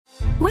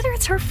Whether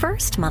it's her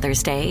first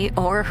Mother's Day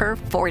or her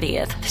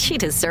 40th, she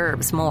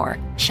deserves more.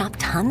 Shop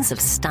tons of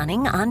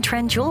stunning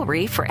on-trend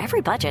jewelry for every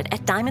budget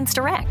at Diamonds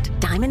Direct.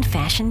 Diamond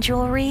fashion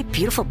jewelry,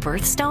 beautiful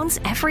birthstones,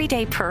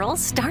 everyday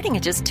pearls starting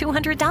at just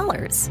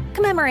 $200.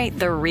 Commemorate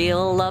the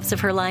real loves of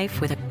her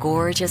life with a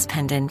gorgeous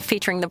pendant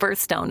featuring the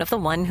birthstone of the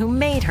one who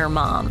made her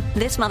mom.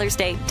 This Mother's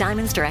Day,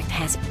 Diamonds Direct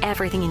has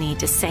everything you need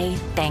to say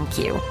thank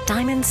you.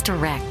 Diamonds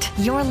Direct.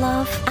 Your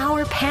love,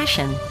 our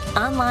passion.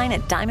 Online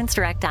at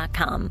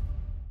diamondsdirect.com.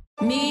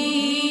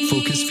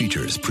 Focus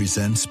Features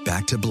presents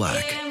Back to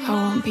Black. I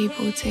want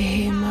people to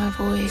hear my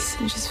voice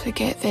and just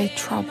forget their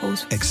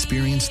troubles.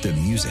 Experience the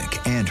music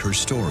and her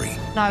story.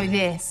 Know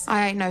this,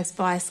 I ain't no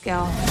Spice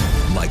Girl.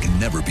 Like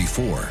never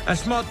before.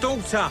 That's my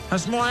daughter.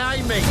 That's my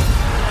Amy.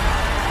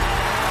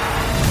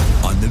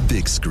 On the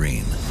big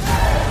screen.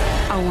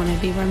 I want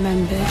to be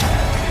remembered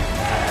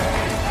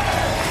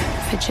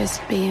for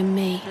just being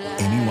me.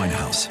 Amy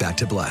Winehouse, Back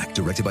to Black,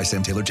 directed by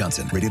Sam Taylor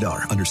Johnson. Rated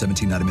R, under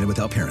 17, not a minute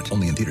without parent.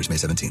 Only in theaters May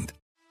 17th.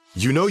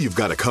 You know you've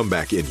got a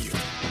comeback in you.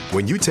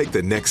 When you take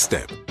the next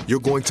step, you're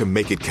going to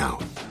make it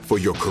count. For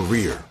your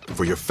career,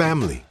 for your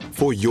family,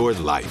 for your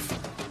life.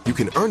 You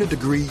can earn a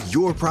degree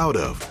you're proud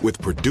of with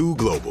Purdue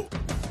Global.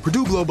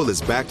 Purdue Global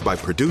is backed by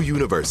Purdue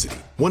University,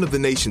 one of the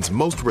nation's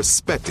most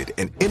respected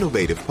and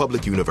innovative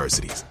public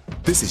universities.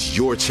 This is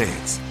your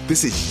chance.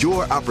 This is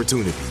your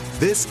opportunity.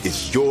 This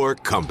is your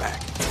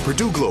comeback.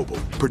 Purdue Global,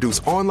 Purdue's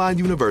online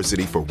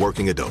university for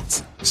working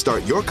adults.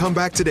 Start your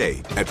comeback today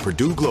at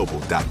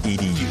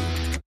purdueglobal.edu.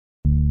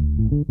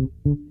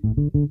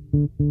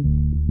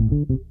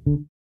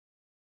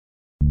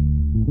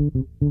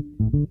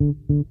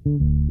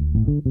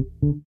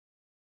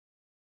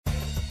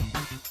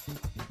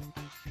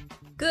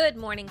 Good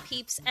morning,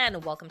 peeps,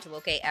 and welcome to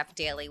OKF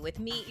Daily with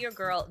me, your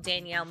girl,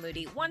 Danielle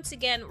Moody, once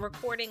again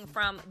recording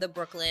from the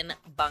Brooklyn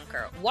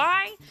bunker.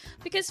 Why?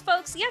 Because,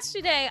 folks,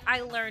 yesterday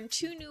I learned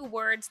 2 new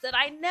words that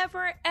I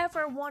never,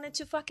 ever wanted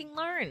to fucking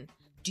learn.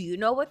 Do you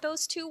know what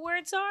those 2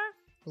 words are?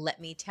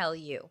 Let me tell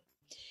you.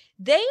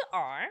 They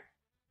are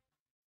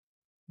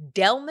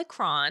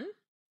Delmicron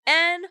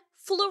and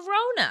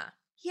Flurona.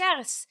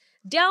 Yes,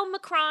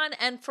 Delmicron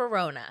and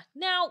Flurona.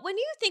 Now, when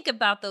you think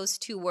about those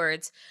 2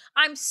 words,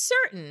 I'm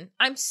certain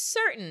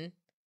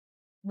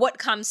what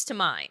comes to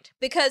mind.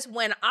 Because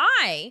when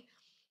I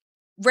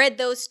read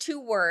those 2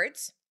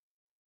 words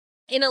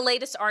in a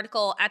latest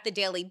article at the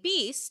Daily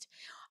Beast,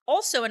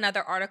 also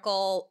another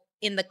article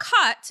in The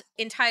Cut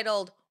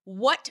entitled,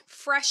 "What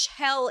Fresh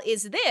Hell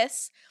Is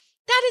This?"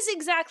 That is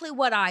exactly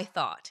what I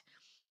thought.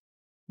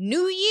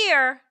 New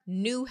year,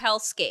 new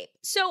hellscape.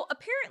 So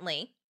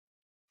apparently,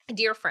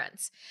 dear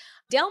friends,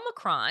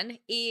 Delmicron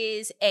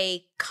is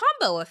a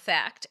combo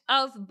effect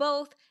of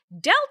both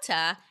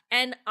Delta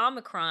and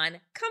Omicron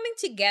coming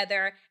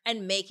together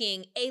and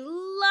making a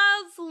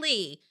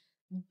lovely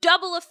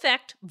double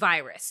effect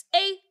virus,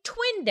 a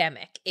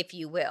twindemic, if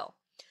you will.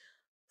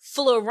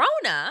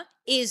 Flurona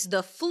is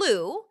the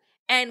flu,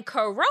 and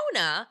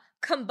Corona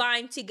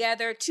combined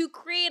together to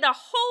create a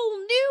whole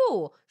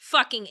new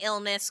fucking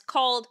illness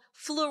called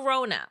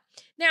Flurona.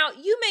 Now,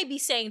 you may be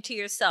saying to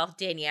yourself,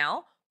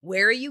 Danielle,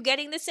 where are you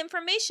getting this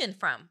information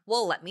from?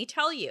 Well, let me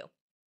tell you.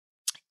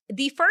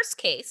 The first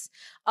case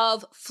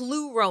of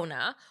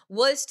Flurona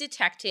was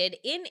detected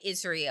in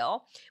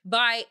Israel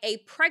by a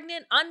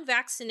pregnant,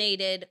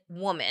 unvaccinated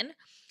woman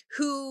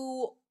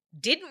who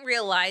didn't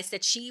realize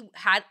that she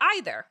had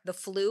either the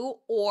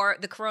flu or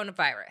the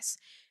coronavirus.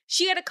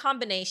 She had a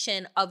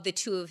combination of the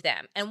 2 of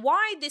them. And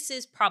why this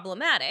is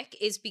problematic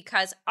is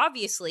because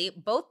obviously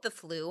both the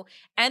flu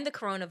and the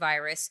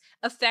coronavirus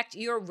affect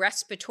your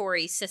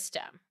respiratory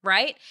system,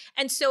 right?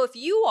 And so if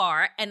you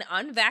are an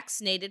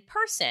unvaccinated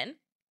person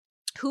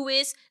who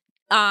is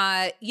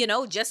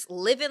just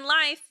living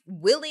life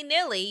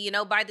willy-nilly,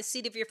 by the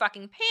seat of your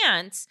fucking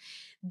pants,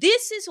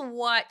 this is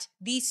what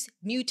these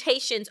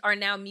mutations are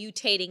now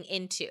mutating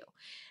into.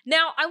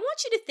 Now, I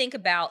want you to think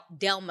about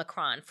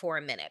Delmicron for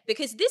a minute,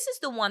 because this is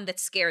the one that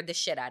scared the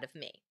shit out of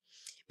me.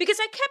 Because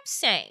I kept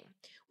saying,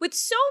 with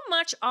so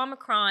much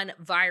Omicron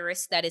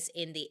virus that is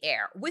in the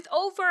air, with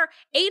over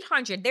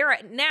 800, there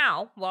are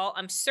now, well,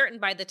 I'm certain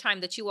by the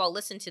time that you all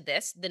listen to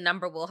this, the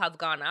number will have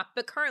gone up,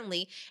 but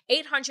currently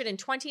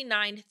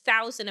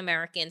 829,000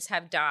 Americans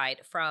have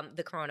died from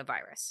the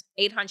coronavirus.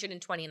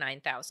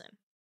 829,000.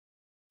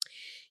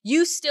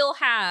 You still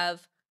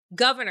have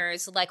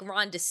governors like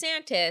Ron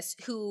DeSantis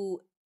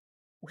who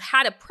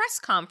had a press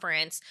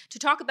conference to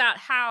talk about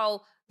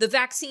how the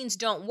vaccines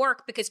don't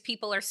work because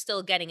people are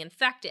still getting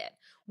infected.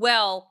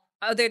 Well,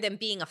 other than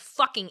being a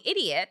fucking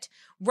idiot,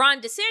 Ron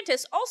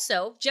DeSantis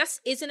also just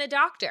isn't a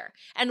doctor.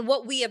 And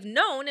what we have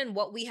known and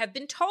what we have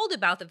been told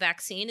about the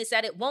vaccine is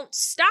that it won't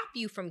stop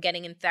you from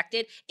getting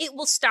infected. It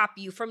will stop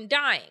you from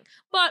dying.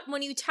 But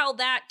when you tell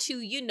that to,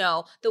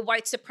 the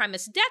white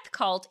supremacist death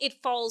cult,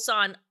 it falls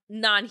on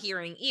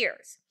non-hearing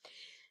ears.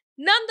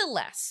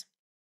 Nonetheless,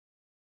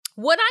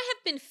 what I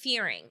have been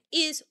fearing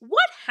is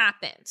what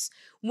happens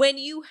when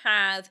you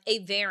have a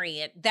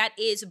variant that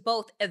is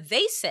both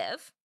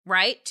evasive,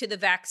 right, to the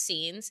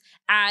vaccines,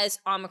 as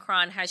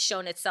Omicron has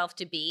shown itself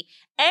to be,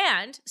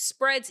 and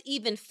spreads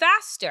even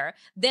faster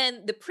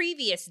than the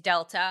previous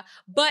Delta,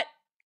 but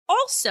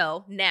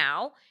also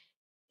now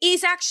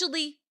is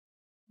actually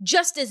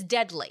just as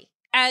deadly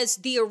as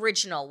the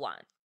original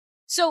one.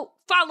 So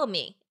follow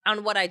me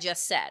on what I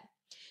just said,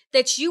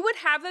 that you would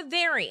have a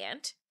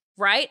variant,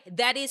 right,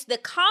 that is the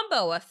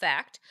combo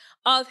effect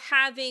of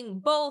having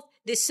both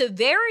the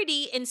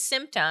severity in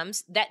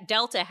symptoms that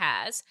Delta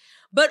has,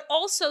 but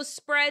also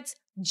spreads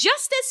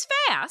just as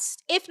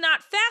fast, if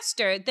not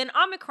faster, than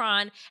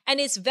Omicron and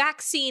is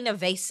vaccine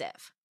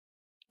evasive,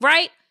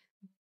 right?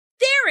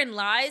 Therein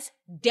lies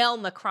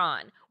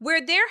Delmicron,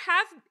 where there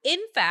have, in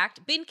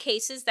fact, been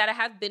cases that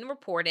have been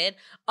reported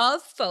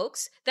of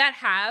folks that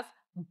have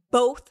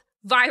both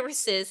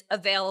viruses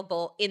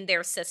available in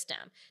their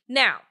system.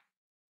 Now,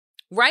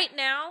 right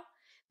now,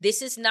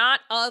 this is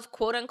not of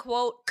quote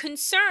unquote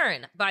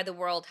concern by the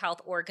World Health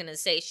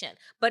Organization,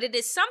 but it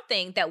is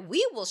something that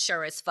we will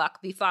sure as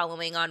fuck be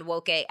following on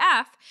Woke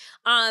AF.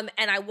 And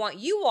I want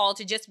you all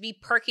to just be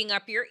perking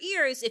up your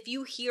ears if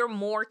you hear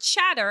more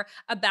chatter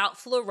about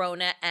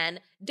Flurona and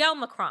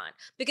Delmicron,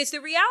 because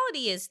the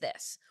reality is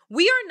this: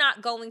 we are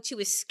not going to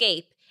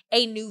escape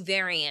a new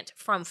variant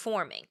from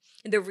forming.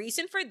 The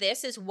reason for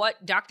this is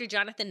what Dr.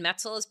 Jonathan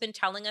Metzl has been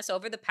telling us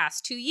over the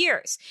past 2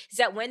 years, is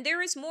that when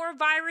there is more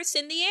virus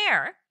in the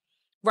air,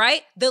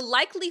 right, the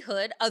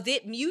likelihood of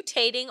it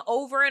mutating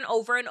over and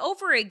over and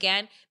over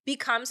again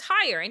becomes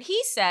higher. And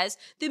he says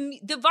the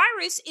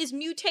virus is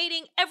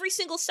mutating every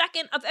single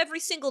second of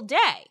every single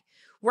day,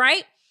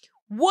 right?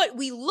 What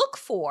we look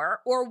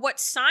for, or what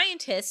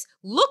scientists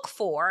look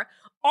for,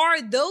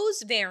 are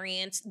those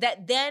variants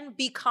that then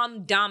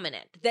become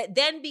dominant, that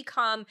then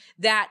become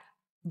that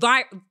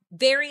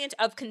variant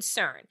of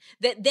concern,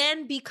 that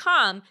then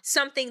become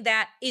something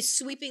that is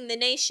sweeping the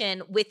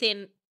nation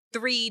within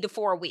 3 to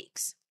 4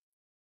 weeks.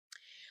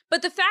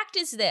 But the fact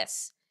is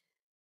this: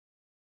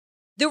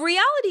 the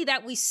reality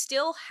that we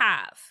still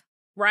have,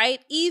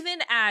 right, even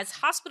as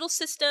hospital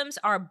systems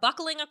are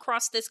buckling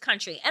across this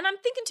country, and I'm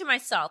thinking to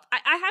myself,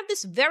 I had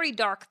this very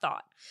dark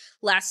thought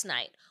last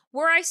night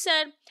where I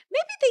said,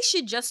 maybe they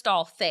should just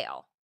all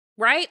fail,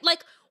 right?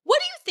 Like, what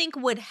do you think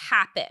would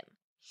happen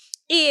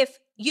if,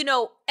 you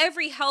know,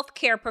 every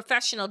healthcare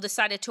professional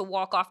decided to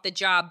walk off the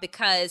job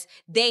because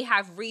they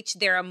have reached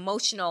their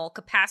emotional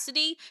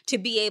capacity to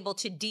be able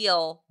to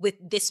deal with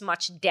this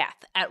much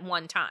death at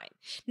one time?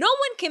 No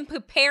one can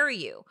prepare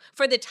you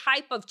for the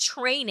type of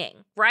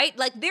training, right?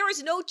 Like, there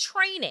is no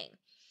training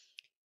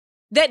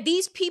that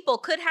these people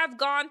could have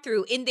gone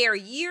through in their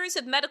years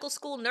of medical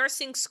school,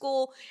 nursing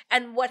school,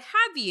 and what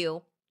have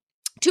you,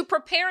 to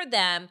prepare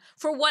them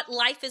for what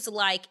life is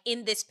like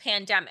in this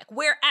pandemic,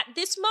 where at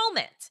this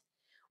moment,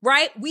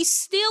 right, we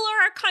still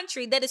are a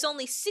country that is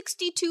only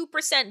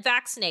 62%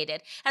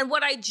 vaccinated. And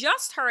what I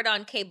just heard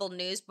on cable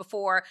news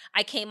before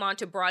I came on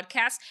to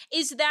broadcast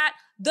is that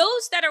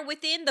those that are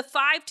within the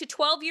 5 to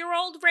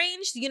 12-year-old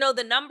range, you know,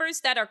 the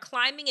numbers that are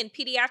climbing in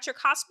pediatric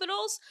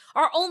hospitals,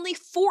 are only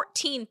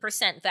 14%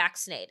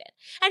 vaccinated.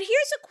 And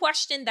here's a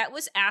question that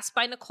was asked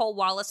by Nicole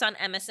Wallace on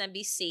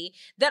MSNBC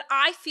that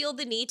I feel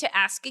the need to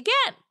ask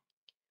again.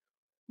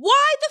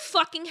 Why the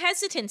fucking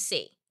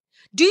hesitancy?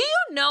 Do you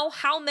know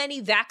how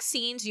many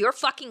vaccines your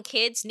fucking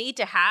kids need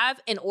to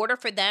have in order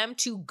for them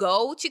to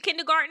go to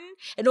kindergarten,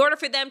 in order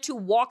for them to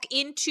walk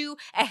into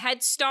a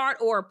Head Start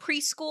or a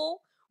preschool,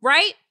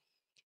 right?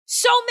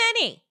 So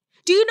many.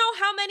 Do you know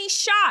how many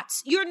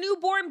shots your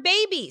newborn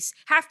babies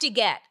have to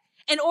get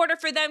in order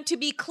for them to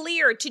be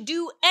cleared to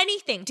do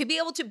anything, to be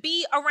able to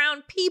be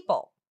around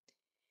people?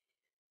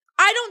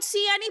 I don't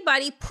see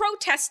anybody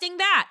protesting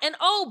that. And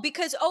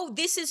because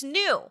this is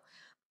new.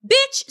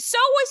 Bitch, so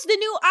is the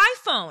new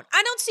iPhone.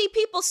 I don't see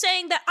people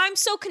saying that I'm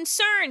so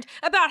concerned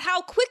about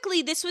how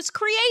quickly this was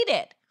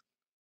created,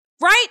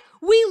 right?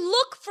 We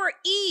look for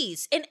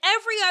ease in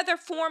every other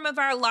form of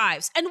our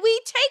lives, and we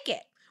take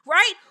it,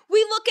 right?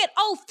 We look at,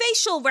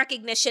 facial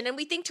recognition, and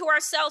we think to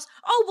ourselves,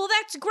 well,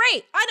 that's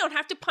great. I don't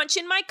have to punch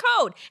in my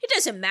code. It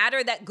doesn't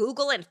matter that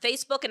Google and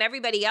Facebook and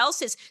everybody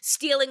else is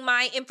stealing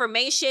my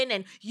information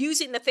and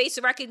using the face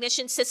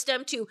recognition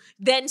system to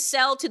then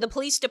sell to the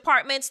police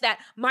departments that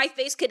my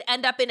face could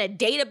end up in a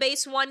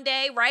database one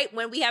day, right?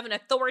 When we have an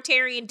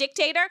authoritarian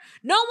dictator.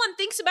 No one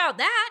thinks about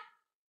that.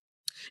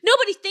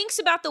 Nobody thinks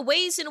about the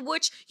ways in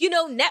which,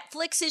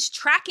 Netflix is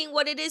tracking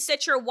what it is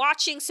that you're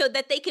watching so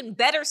that they can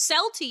better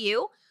sell to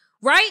you.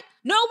 Right?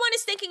 No one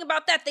is thinking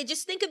about that. They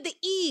just think of the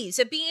ease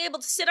of being able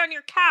to sit on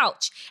your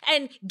couch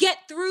and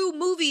get through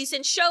movies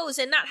and shows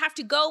and not have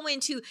to go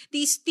into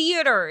these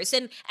theaters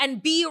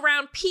and be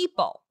around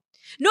people.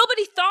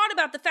 Nobody thought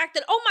about the fact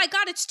that, oh my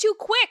God, it's too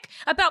quick,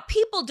 about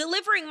people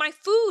delivering my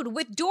food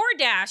with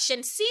DoorDash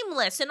and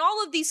Seamless and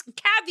all of these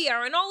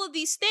caviar and all of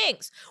these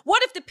things.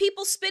 What if the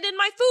people spit in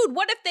my food?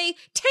 What if they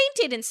taint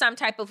it in some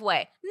type of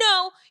way?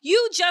 No,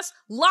 you just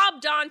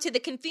lobbed on to the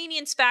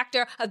convenience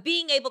factor of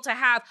being able to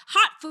have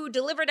hot food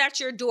delivered at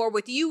your door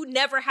with you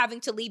never having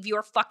to leave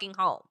your fucking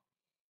home.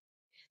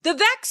 The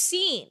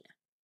vaccine,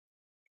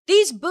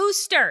 these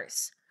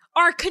boosters,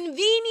 are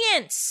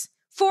convenience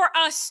for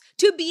us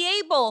to be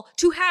able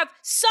to have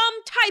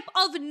some type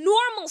of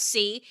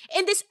normalcy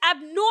in this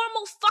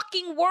abnormal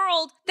fucking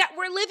world that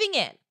we're living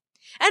in.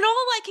 And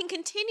all I can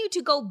continue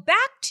to go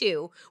back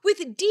to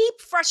with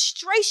deep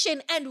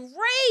frustration and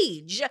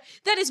rage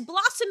that is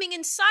blossoming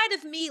inside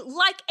of me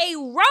like a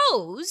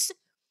rose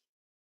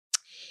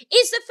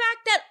is the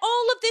fact that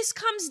all of this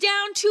comes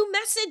down to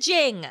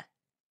messaging.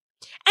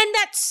 And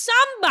that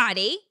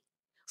somebody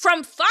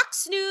from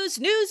Fox News,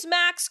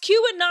 Newsmax,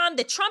 QAnon,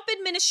 the Trump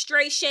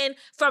administration,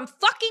 from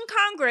fucking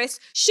Congress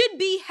should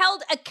be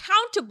held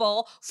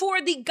accountable for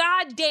the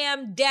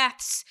goddamn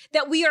deaths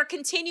that we are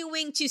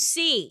continuing to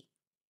see.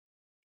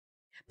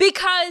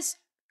 Because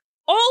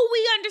all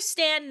we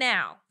understand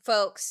now,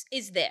 folks,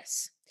 is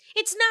this.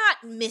 It's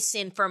not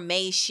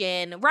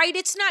misinformation, right?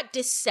 It's not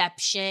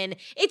deception.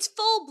 It's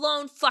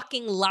full-blown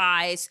fucking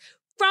lies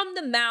from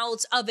the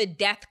mouths of a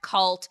death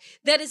cult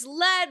that is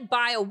led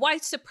by a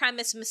white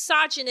supremacist,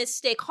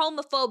 misogynistic,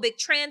 homophobic,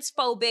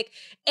 transphobic,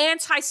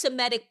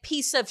 anti-Semitic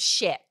piece of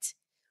shit,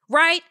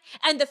 right?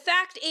 And the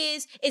fact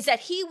is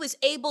that he was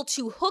able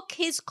to hook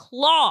his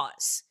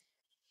claws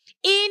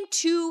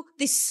into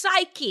the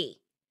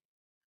psyche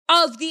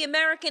of the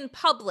American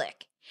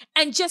public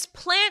and just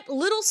plant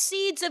little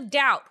seeds of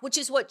doubt, which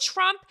is what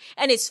Trump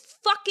and his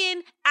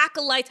fucking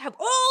acolytes have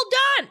all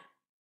done.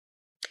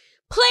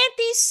 Plant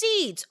these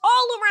seeds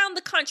all around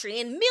the country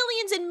in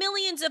millions and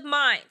millions of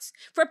minds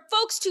for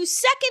folks to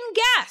second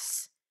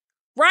guess,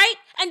 right?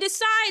 And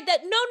decide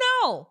that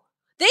no,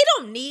 they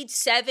don't need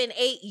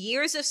 7-8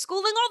 years of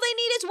schooling. All they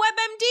need is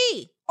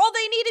WebMD. All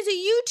they need is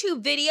a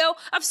YouTube video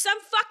of some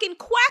fucking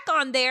quack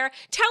on there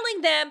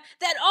telling them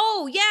that,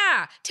 oh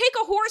yeah, take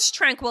a horse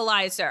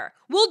tranquilizer.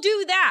 We'll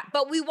do that,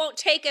 but we won't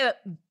take a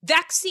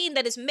vaccine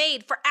that is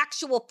made for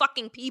actual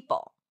fucking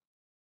people.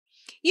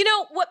 You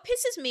know, what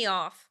pisses me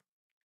off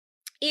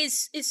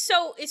is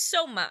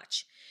so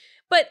much.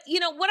 But, you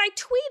know, what I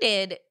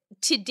tweeted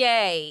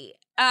today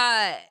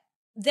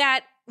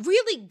that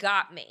really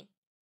got me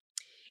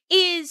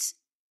is,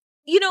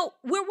 you know,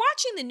 we're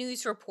watching the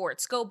news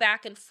reports go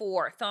back and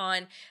forth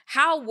on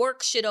how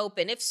work should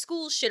open, if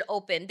schools should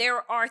open.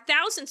 There are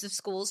thousands of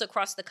schools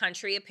across the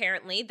country,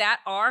 apparently,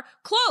 that are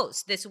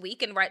closed this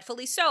week, and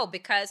rightfully so,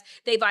 because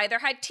they've either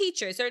had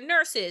teachers or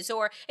nurses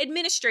or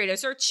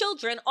administrators or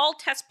children all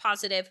test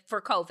positive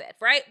for COVID,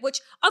 right? Which,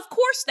 of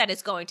course, that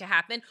is going to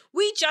happen.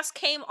 We just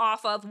came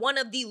off of one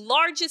of the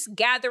largest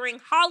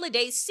gathering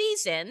holiday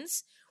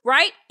seasons,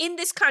 right, in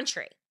this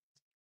country.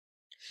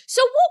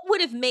 So what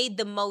would have made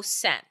the most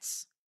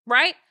sense,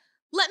 right?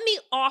 Let me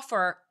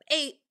offer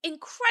an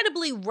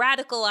incredibly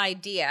radical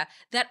idea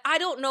that I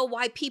don't know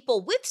why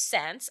people with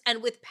sense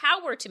and with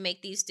power to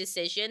make these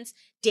decisions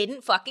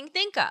didn't fucking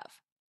think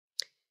of.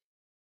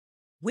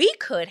 We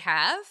could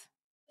have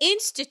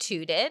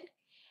instituted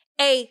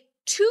a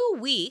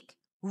 2-week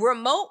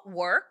remote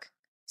work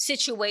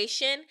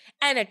situation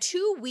and a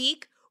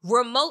 2-week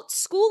remote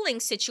schooling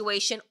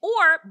situation,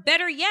 or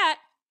better yet,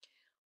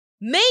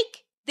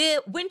 make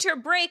the winter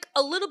break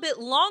a little bit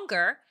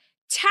longer,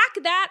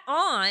 tack that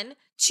on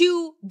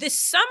to the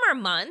summer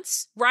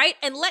months, right?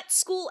 And let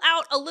school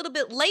out a little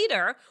bit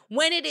later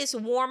when it is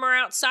warmer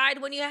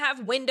outside, when you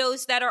have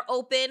windows that are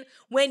open,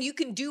 when you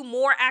can do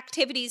more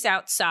activities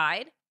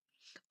outside.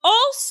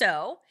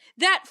 Also,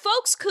 that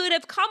folks could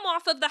have come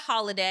off of the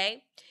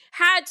holiday,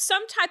 had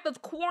some type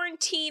of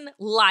quarantine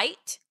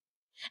light,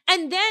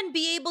 and then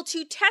be able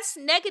to test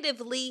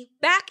negatively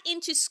back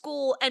into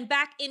school and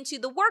back into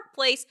the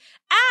workplace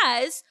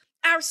as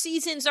our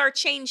seasons are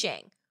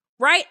changing,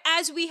 right?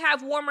 As we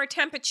have warmer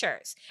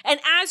temperatures and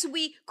as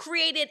we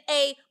created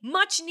a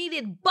much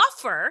needed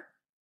buffer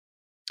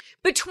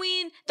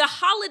between the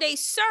holiday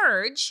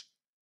surge,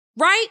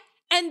 right?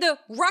 And the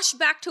rush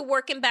back to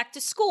work and back to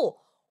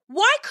school.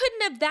 Why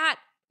couldn't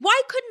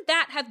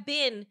that have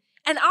been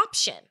an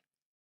option,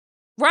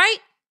 right?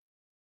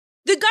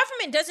 The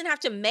government doesn't have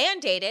to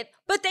mandate it,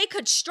 but they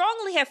could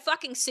strongly have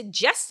fucking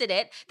suggested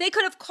it. They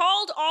could have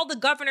called all the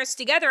governors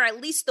together, at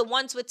least the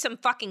ones with some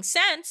fucking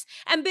sense,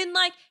 and been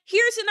like,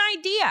 here's an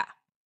idea.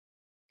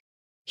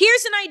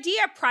 Here's an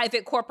idea,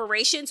 private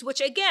corporations, which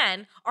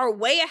again are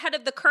way ahead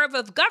of the curve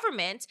of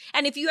government.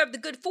 And if you have the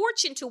good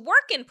fortune to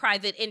work in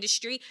private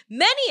industry,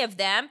 many of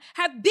them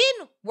have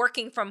been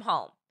working from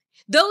home.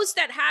 Those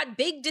that had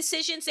big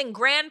decisions and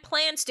grand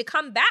plans to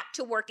come back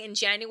to work in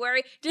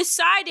January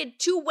decided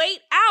to wait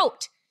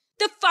out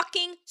the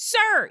fucking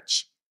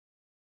surge.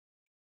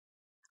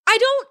 I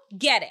don't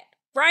get it,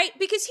 right?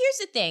 Because here's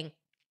the thing.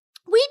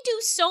 We do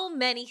so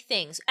many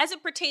things as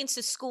it pertains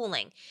to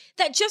schooling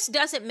that just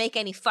doesn't make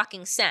any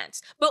fucking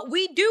sense. But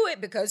we do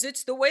it because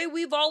it's the way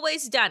we've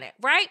always done it,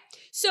 right?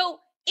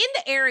 So in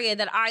the area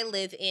that I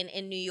live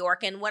in New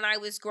York, and when I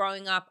was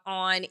growing up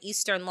on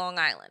Eastern Long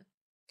Island,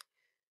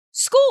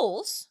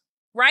 schools,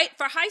 right,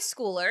 for high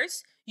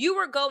schoolers, you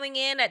were going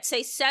in at,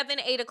 say, 7,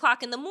 8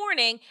 o'clock in the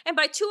morning, and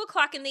by 2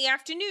 o'clock in the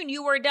afternoon,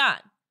 you were done,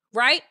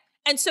 right?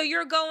 And so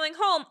you're going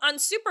home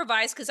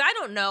unsupervised because I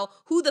don't know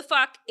who the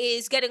fuck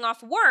is getting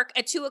off work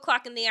at 2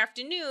 o'clock in the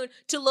afternoon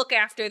to look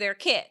after their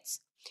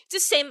kids. It's the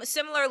same,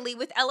 similarly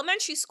with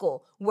elementary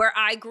school, where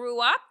I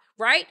grew up,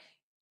 right?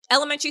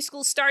 Elementary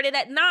school started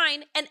at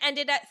 9 and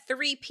ended at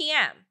 3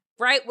 p.m.,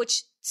 right?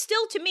 Which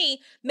still to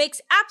me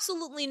makes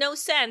absolutely no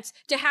sense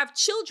to have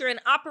children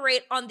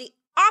operate on the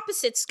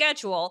opposite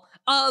schedule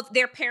of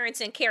their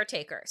parents and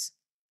caretakers.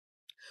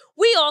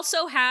 We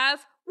also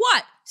have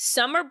what?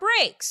 Summer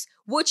breaks,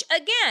 which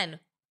again,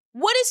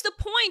 what is the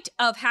point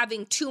of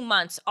having 2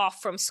 months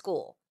off from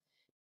school?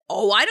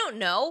 Oh, I don't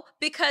know,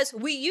 because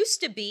we used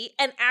to be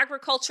an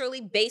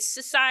agriculturally based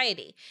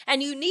society,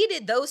 and you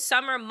needed those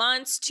summer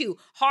months to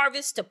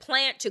harvest, to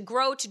plant, to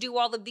grow, to do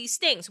all of these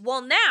things.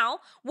 Well,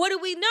 now, what do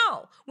we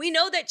know? We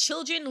know that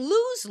children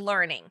lose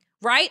learning,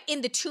 right,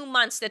 in the 2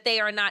 months that they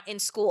are not in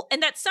school,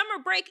 and that summer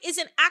break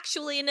isn't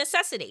actually a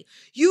necessity.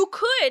 You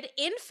could,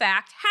 in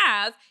fact,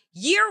 have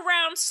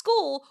year-round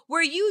school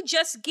where you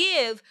just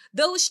give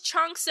those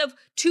chunks of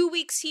 2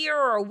 weeks here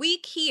or a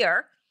week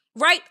here,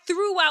 right,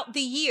 throughout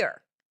the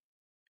year.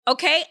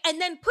 Okay, and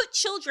then put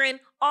children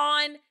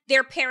on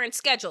their parents'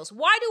 schedules.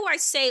 Why do I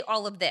say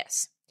all of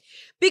this?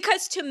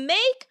 Because to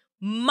make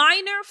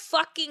minor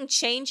fucking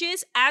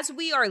changes as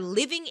we are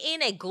living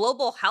in a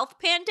global health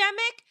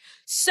pandemic,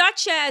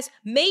 such as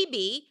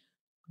maybe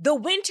the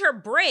winter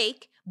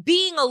break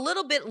being a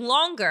little bit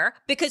longer,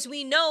 because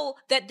we know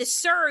that the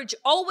surge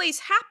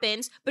always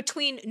happens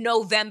between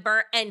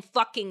November and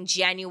fucking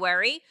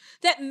January,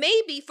 that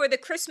maybe for the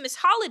Christmas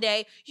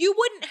holiday, you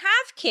wouldn't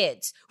have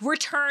kids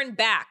return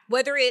back,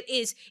 whether it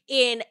is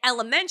in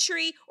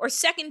elementary or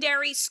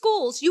secondary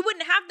schools, you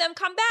wouldn't have them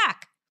come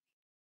back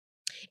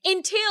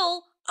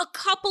until a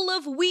couple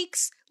of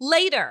weeks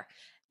later,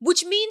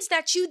 which means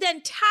that you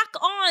then tack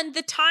on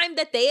the time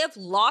that they have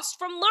lost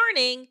from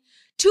learning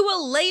to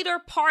a later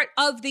part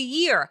of the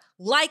year,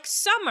 like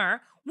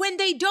summer, when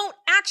they don't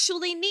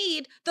actually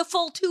need the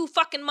full 2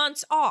 fucking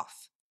months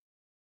off.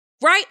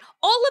 Right?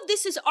 All of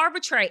this is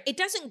arbitrary. It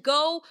doesn't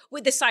go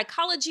with the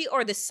psychology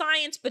or the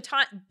science with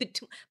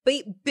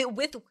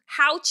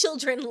how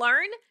children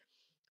learn.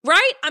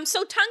 Right? I'm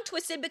so tongue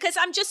twisted because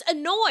I'm just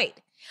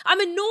annoyed.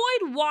 I'm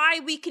annoyed why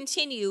we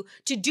continue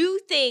to do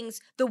things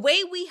the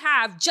way we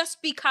have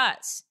just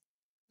because.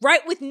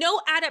 Right? With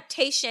no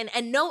adaptation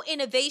and no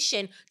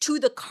innovation to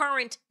the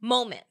current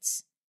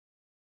moments.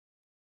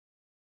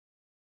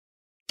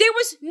 There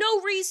was no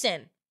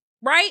reason,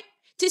 right,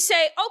 to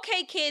say,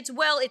 okay, kids,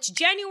 well, it's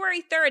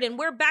January 3rd and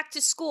we're back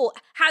to school,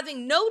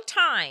 having no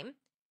time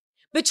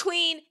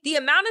between the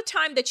amount of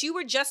time that you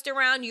were just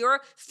around your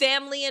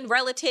family and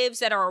relatives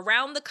that are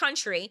around the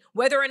country,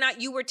 whether or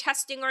not you were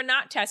testing or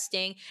not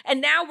testing,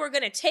 and now we're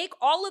going to take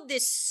all of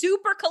this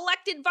super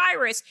collected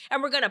virus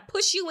and we're going to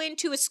push you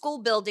into a school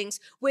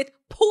buildings with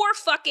poor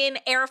fucking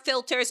air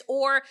filters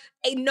or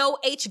no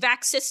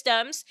HVAC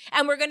systems,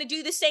 and we're going to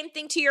do the same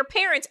thing to your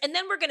parents, and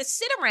then we're going to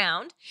sit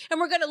around and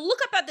we're going to look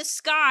up at the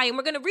sky and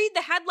we're going to read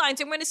the headlines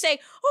and we're going to say,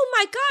 oh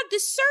my God,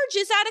 this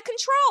surge is out of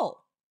control.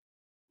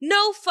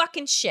 No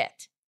fucking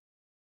shit.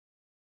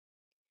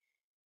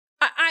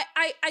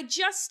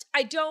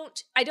 I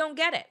don't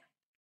get it.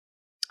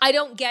 I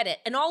don't get it.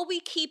 And all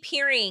we keep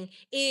hearing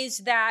is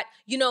that,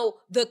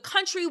 the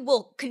country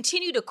will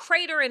continue to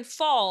crater and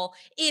fall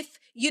if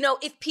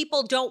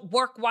people don't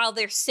work while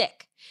they're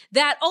sick.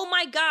 That, oh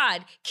my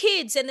God,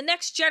 kids and the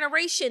next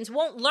generations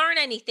won't learn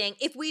anything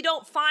if we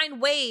don't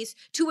find ways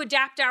to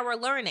adapt our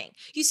learning.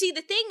 You see,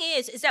 the thing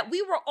is that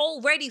we were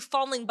already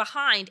falling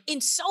behind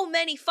in so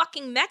many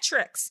fucking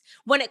metrics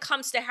when it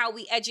comes to how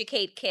we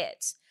educate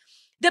kids.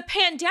 The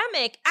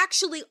pandemic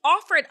actually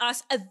offered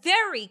us a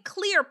very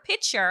clear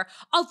picture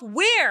of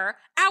where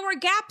our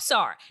gaps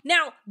are.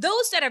 Now,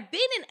 those that have been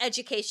in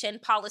education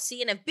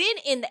policy and have been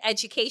in the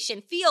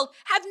education field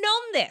have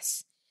known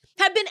this,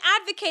 have been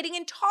advocating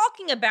and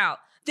talking about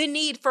the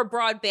need for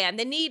broadband,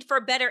 the need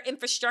for better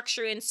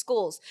infrastructure in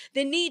schools,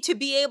 the need to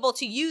be able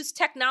to use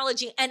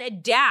technology and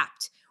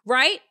adapt,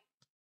 right?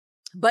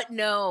 But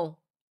no,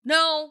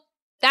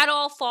 that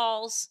all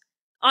falls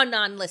on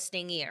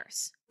non-listening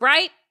ears,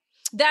 right?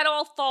 That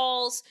all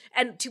falls,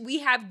 and we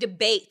have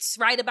debates,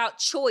 right, about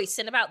choice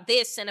and about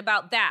this and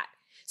about that,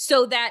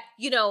 so that,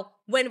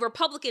 when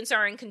Republicans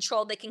are in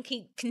control, they can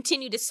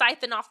continue to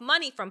siphon off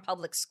money from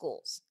public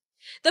schools.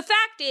 The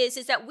fact is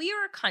that we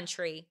are a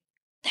country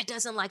that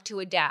doesn't like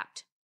to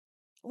adapt.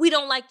 We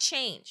don't like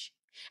change.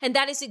 And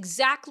that is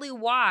exactly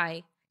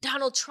why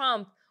Donald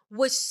Trump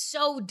was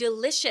so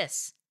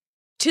delicious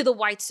to the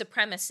white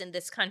supremacists in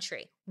this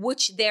country,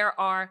 which there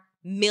are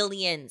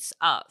millions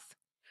of.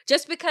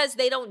 Just because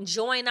they don't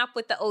join up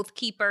with the Oath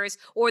Keepers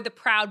or the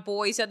Proud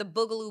Boys or the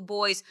Boogaloo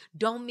Boys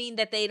don't mean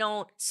that they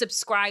don't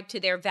subscribe to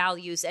their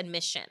values and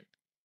mission,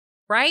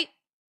 right?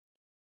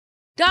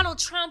 Donald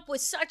Trump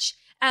was such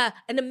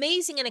an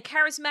amazing and a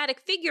charismatic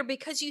figure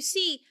because, you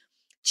see,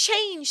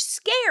 change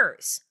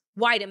scares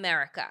white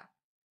America.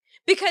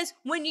 Because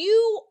when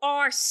you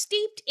are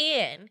steeped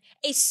in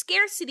a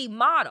scarcity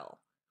model,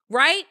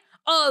 right,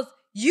 of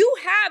you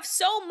have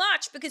so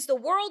much because the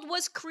world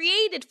was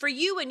created for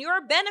you and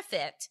your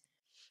benefit,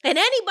 and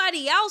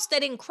anybody else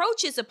that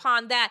encroaches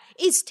upon that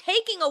is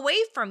taking away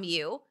from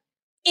you,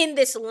 in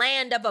this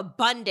land of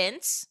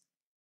abundance,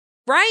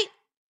 right?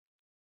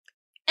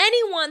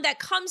 Anyone that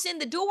comes in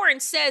the door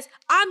and says,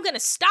 I'm going to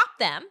stop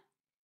them,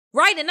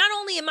 right? And not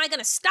only am I going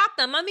to stop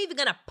them, I'm even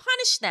going to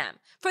punish them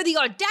for the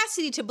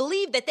audacity to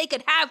believe that they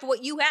could have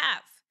what you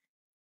have,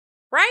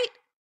 right?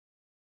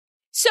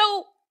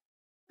 So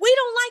we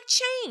don't like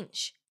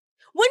change.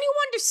 When you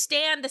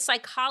understand the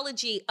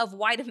psychology of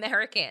white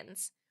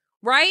Americans,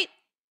 right?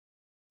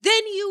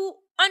 Then you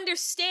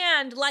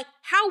understand like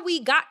how we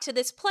got to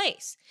this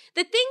place.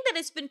 The thing that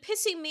has been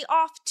pissing me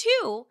off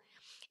too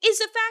is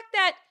the fact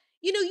that,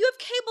 you have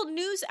cable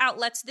news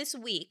outlets this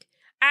week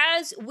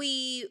as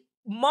we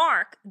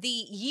mark the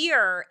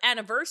year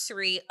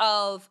anniversary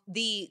of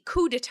the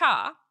coup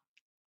d'etat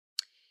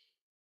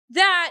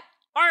that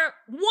are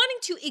wanting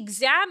to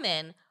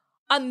examine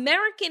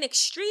American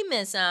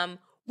extremism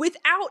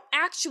without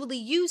actually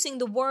using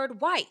the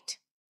word white.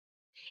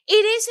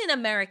 It isn't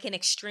American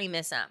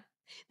extremism.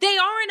 They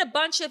aren't a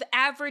bunch of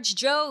average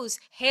Joes,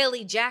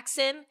 Haley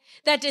Jackson,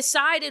 that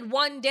decided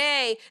one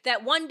day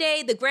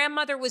the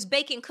grandmother was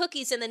baking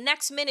cookies and the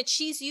next minute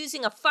she's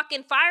using a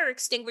fucking fire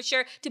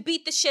extinguisher to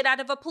beat the shit out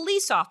of a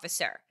police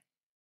officer.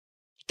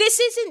 This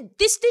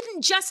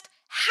didn't just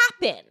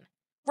happen,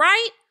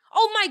 right?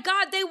 Oh my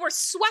God, they were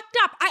swept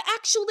up. I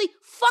actually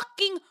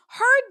fucking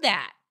heard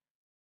that.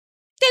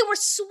 They were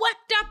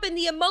swept up in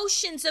the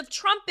emotions of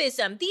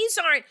Trumpism. These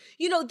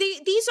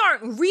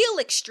aren't real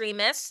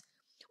extremists.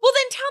 Well,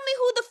 then tell me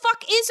who the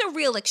fuck is a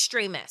real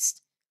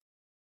extremist,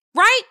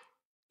 right?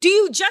 Do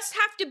you just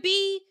have to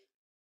be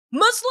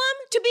Muslim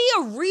to be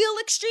a real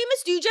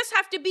extremist? Do you just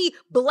have to be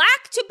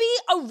black to be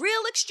a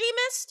real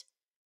extremist?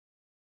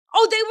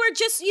 Oh, they were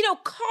just,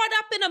 caught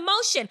up in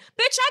emotion.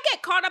 Bitch, I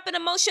get caught up in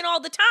emotion all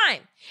the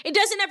time. It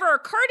doesn't ever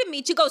occur to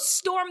me to go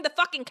storm the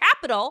fucking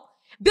Capitol,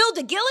 build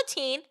a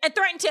guillotine, and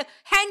threaten to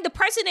hang the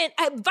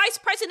vice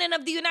president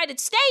of the United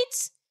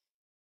States.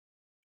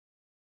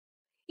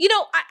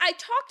 I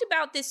talked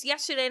about this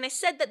yesterday, and I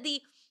said that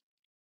the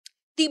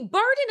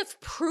burden of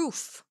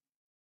proof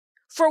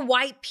for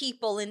white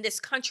people in this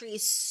country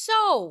is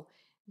so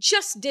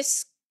just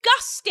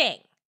disgusting,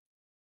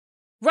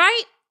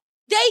 right?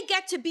 They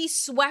get to be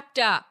swept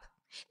up.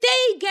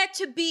 They get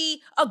to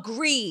be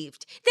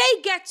aggrieved.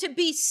 They get to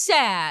be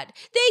sad.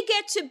 They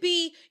get to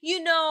be,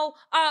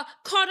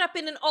 caught up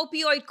in an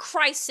opioid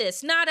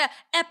crisis, not an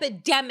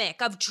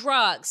epidemic of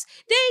drugs.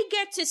 They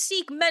get to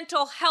seek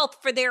mental health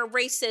for their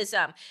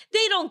racism.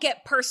 They don't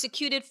get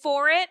persecuted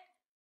for it.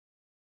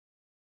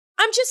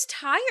 I'm just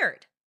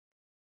tired,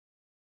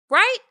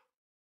 right?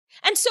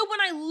 And so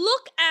when I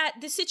look at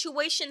the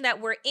situation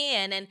that we're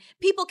in and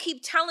people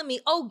keep telling me,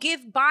 oh,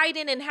 give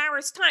Biden and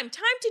Harris time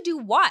to do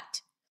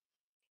what?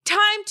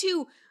 Time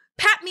to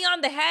pat me on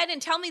the head and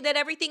tell me that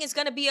everything is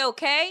going to be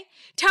okay?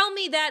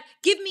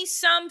 Give me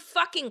some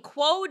fucking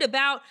quote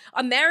about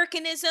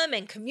Americanism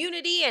and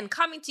community and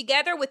coming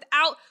together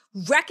without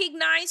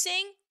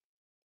recognizing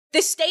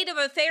the state of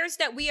affairs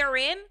that we are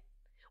in?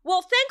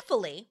 Well,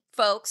 thankfully,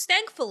 folks,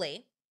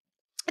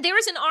 there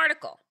is an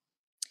article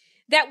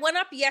that went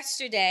up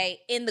yesterday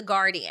in The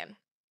Guardian.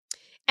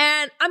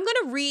 And I'm going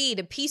to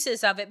read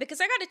pieces of it because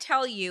I got to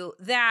tell you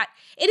that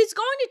it is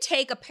going to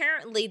take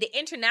apparently the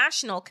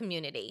international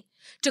community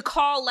to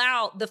call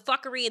out the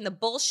fuckery and the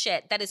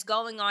bullshit that is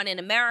going on in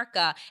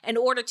America in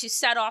order to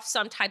set off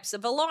some types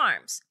of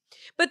alarms.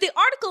 But the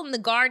article in The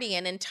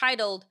Guardian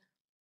entitled,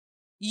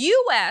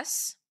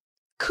 U.S.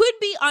 could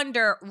be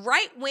under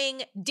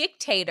right-wing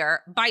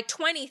dictator by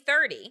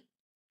 2030,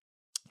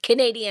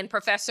 Canadian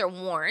professor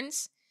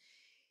warns.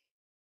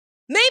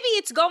 Maybe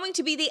it's going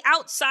to be the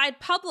outside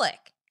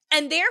public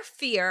and their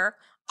fear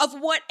of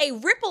what a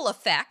ripple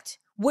effect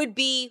would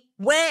be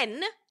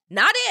when,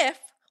 not if,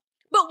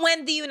 but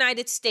when the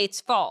United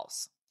States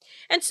falls.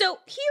 And so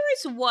here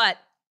is what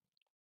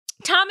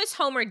Thomas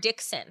Homer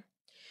Dixon,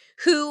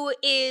 who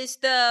is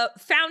the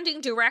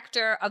founding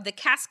director of the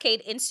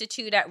Cascade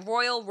Institute at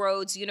Royal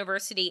Roads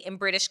University in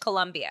British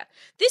Columbia,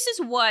 this is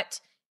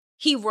what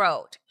he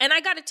wrote. And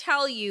I got to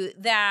tell you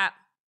that,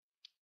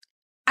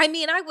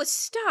 I was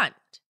stunned.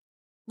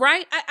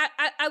 Right?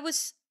 I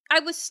was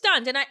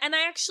stunned. And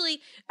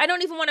I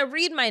don't even want to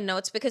read my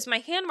notes because my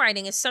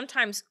handwriting is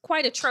sometimes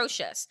quite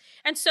atrocious.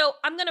 And so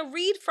I'm going to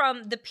read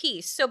from the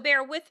piece. So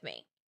bear with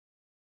me.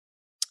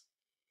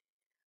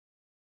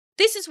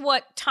 This is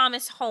what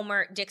Thomas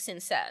Homer Dixon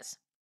says.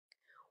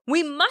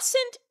 We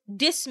mustn't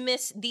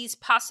dismiss these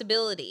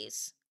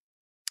possibilities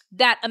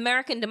that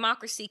American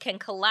democracy can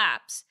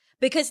collapse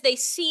because they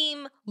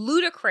seem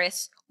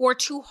ludicrous or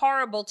too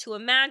horrible to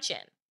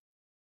imagine.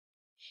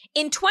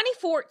 In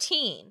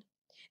 2014,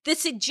 the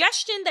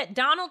suggestion that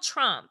Donald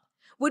Trump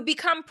would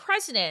become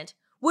president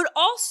would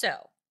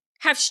also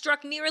have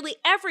struck nearly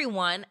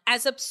everyone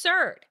as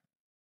absurd.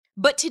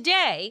 But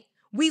today,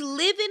 we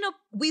live in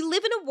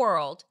a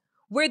world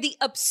where the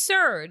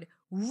absurd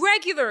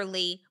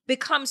regularly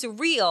becomes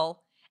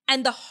real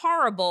and the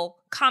horrible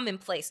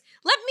commonplace.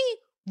 Let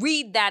me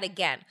read that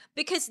again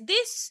because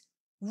this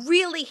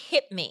really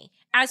hit me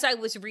as I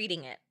was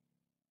reading it.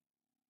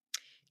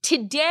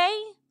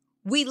 Today,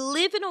 we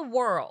live in a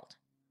world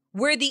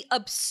where the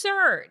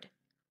absurd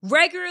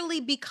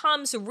regularly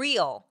becomes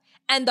real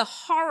and the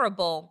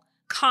horrible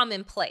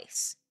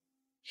commonplace.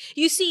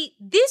 You see,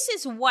 this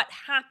is what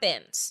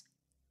happens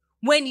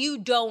when you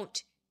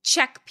don't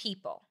check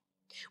people,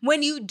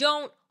 when you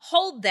don't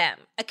hold them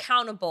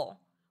accountable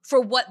for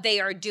what they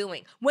are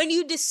doing, when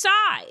you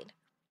decide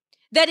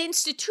that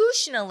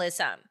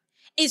institutionalism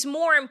is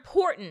more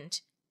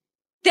important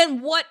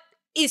than what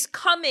is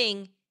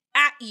coming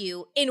at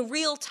you in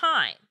real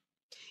time.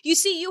 You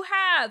see, you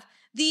have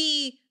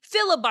the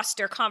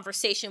filibuster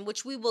conversation,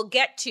 which we will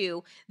get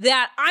to,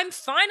 that I'm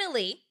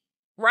finally,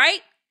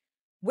 right?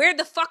 Where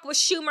the fuck was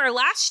Schumer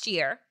last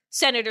year?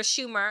 Senator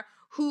Schumer,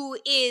 who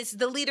is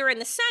the leader in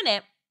the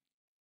Senate,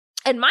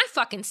 and my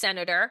fucking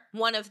senator,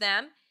 one of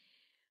them,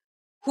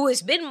 who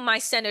has been my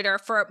senator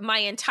for my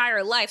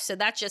entire life, so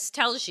that just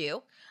tells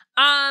you,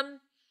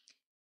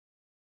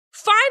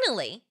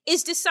 finally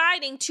is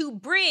deciding to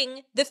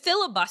bring the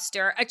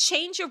filibuster, a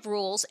change of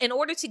rules in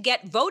order to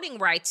get voting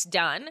rights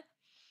done,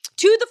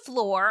 to the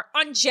floor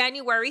on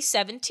January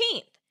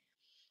 17th.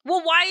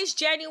 Well, why is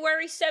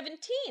January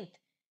 17th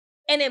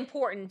an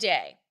important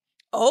day?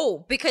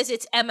 Oh, because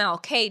it's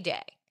MLK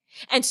Day.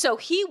 And so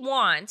he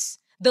wants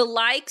the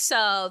likes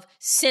of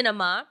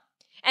Sinema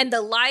and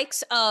the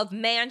likes of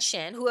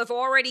Manchin, who have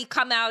already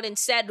come out and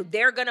said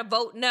they're going to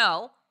vote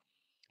no,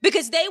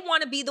 because they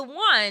want to be the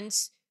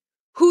ones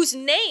whose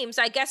names,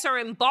 I guess, are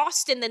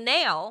embossed in the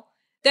nail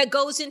that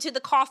goes into the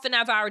coffin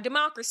of our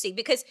democracy.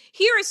 Because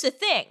here is the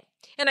thing,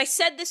 and I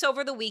said this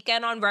over the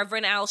weekend on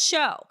Reverend Al's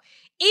show.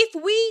 If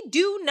we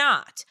do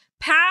not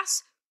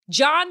pass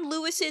John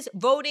Lewis's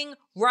Voting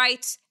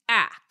Rights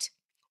Act,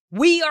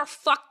 we are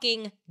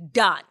fucking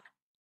done.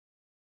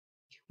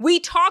 We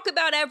talk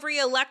about every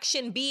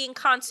election being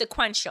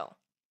consequential,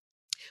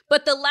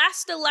 but the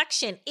last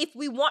election, if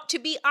we want to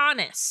be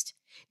honest,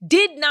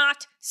 did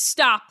not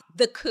stop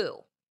the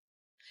coup.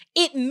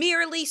 It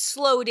merely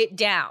slowed it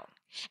down.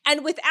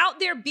 And without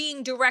there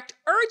being direct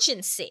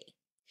urgency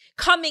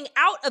coming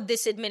out of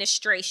this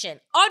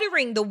administration,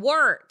 uttering the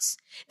words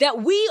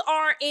that we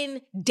are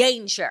in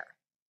danger,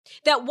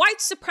 that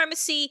white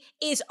supremacy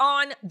is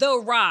on the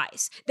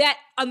rise, that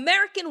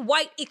American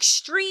white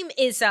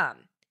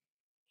extremism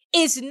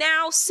is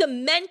now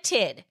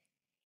cemented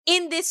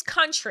in this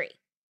country,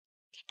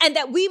 and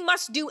that we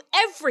must do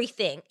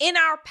everything in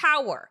our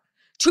power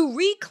to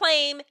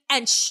reclaim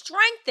and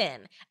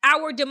strengthen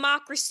our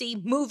democracy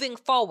moving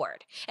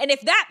forward. And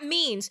if that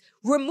means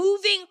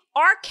removing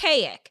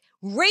archaic,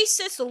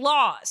 racist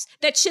laws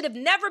that should have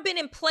never been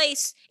in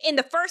place in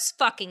the first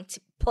fucking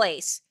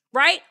place,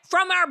 right,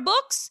 from our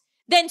books,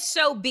 then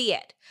so be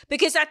it.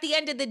 Because at the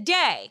end of the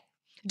day,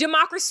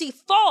 democracy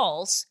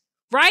falls,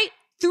 right,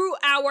 through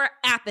our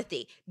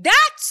apathy.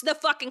 That's the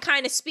fucking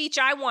kind of speech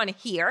I want to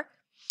hear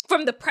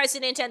from the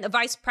president and the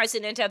vice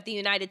president of the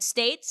United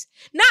States.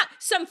 Not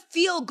some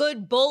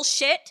feel-good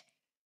bullshit,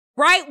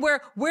 right,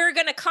 where we're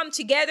going to come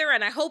together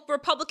and I hope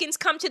Republicans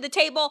come to the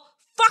table.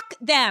 Fuck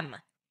them.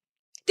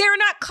 They're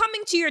not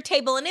coming to your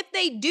table. And if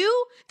they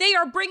do, they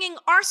are bringing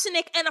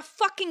arsenic and a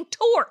fucking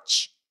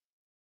torch.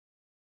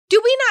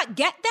 Do we not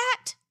get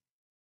that?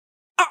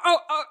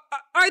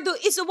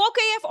 Is the woke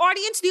AF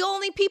audience the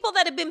only people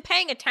that have been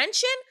paying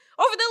attention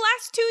over the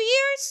last 2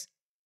 years?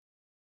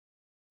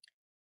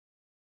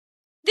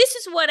 This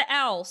is what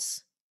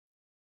else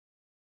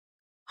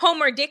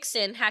Homer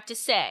Dixon had to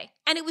say,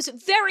 and it was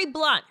very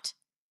blunt.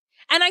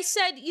 And I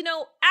said, you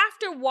know,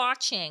 after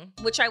watching,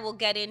 which I will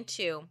get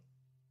into,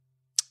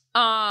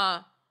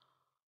 Don't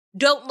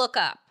Look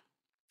Up,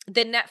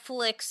 the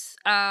Netflix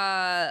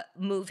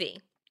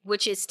movie,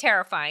 which is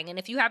terrifying. And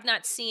if you have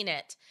not seen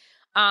it,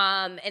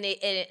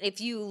 if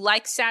you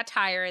like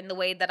satire in the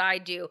way that I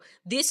do,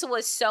 this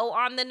was so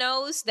on the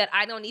nose that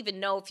I don't even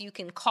know if you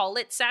can call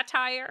it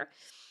satire,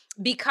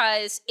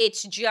 because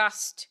it's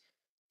just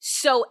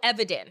so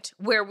evident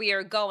where we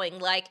are going.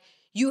 Like,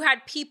 you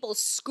had people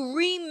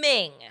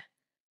screaming,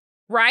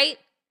 right,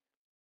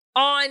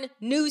 on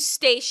news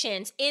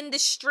stations, in the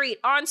street,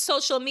 on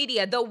social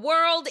media, the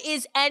world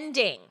is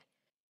ending.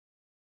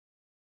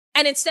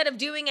 And instead of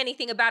doing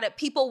anything about it,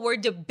 people were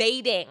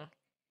debating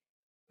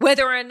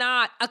whether or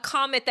not a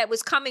comet that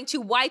was coming to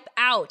wipe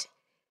out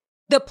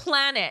the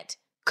planet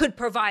could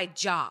provide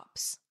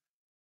jobs,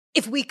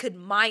 if we could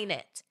mine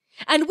it.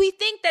 And we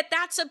think that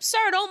that's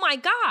absurd. Oh my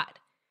God.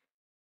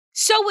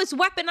 So is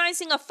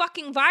weaponizing a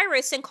fucking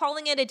virus and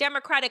calling it a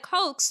democratic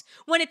hoax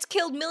when it's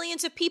killed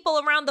millions of people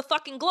around the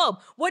fucking globe.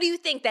 What do you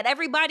think, that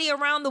everybody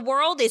around the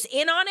world is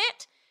in on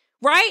it?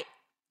 Right?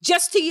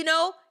 Just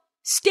to,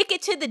 stick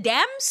it to the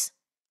Dems?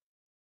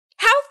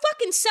 How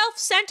fucking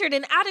self-centered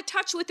and out of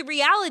touch with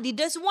reality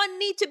does one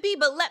need to be?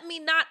 But let me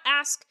not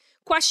ask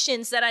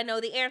questions that I know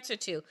the answer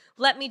to.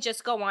 Let me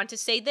just go on to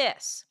say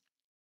this.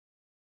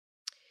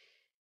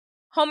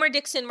 Homer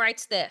Dixon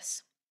writes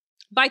this: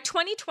 by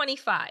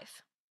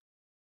 2025,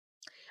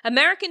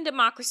 American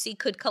democracy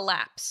could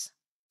collapse,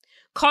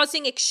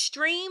 causing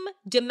extreme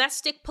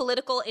domestic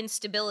political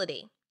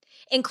instability,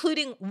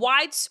 including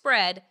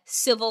widespread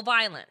civil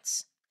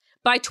violence.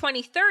 By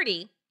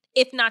 2030,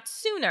 if not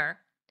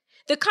sooner,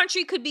 the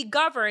country could be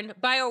governed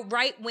by a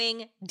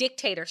right-wing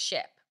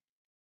dictatorship.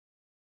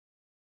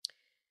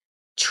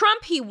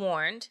 Trump, he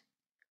warned,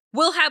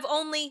 will have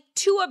only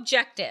two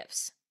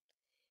objectives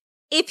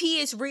if he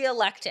is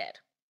reelected: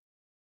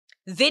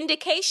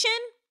 vindication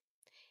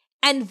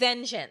and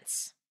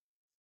vengeance.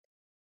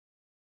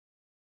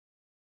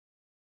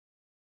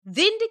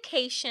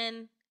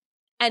 Vindication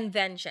and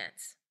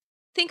vengeance.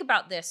 Think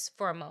about this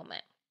for a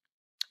moment.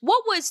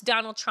 What was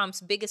Donald Trump's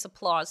biggest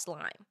applause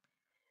line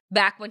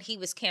back when he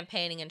was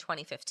campaigning in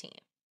 2015?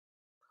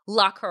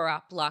 Lock her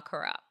up, lock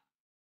her up.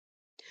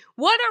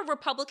 What are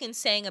Republicans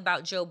saying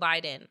about Joe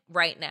Biden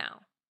right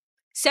now?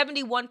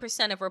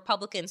 71% of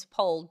Republicans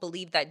polled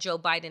believe that Joe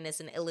Biden is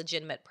an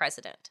illegitimate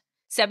president.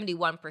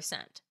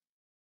 71%.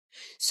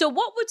 So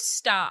what would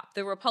stop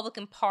the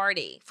Republican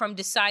Party from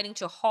deciding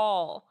to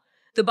haul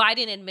the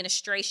Biden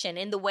administration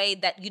in the way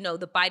that,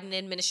 the Biden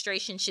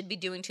administration should be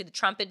doing to the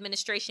Trump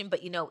administration, but,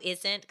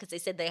 isn't, because they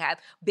said they have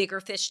bigger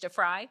fish to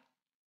fry,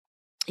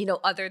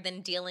 other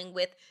than dealing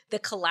with the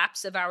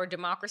collapse of our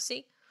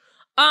democracy?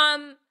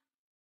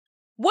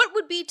 What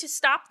would be to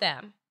stop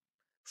them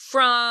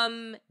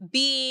from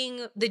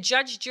being the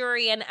judge,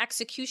 jury, and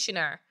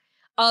executioner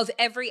of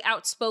every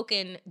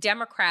outspoken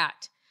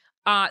Democrat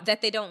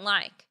that they don't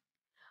like?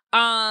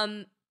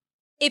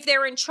 If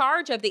they're in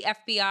charge of the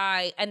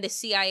FBI and the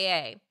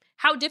CIA,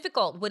 how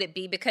difficult would it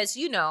be? Because,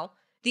 the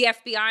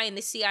FBI and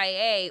the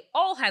CIA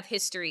all have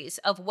histories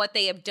of what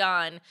they have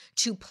done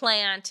to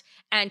plant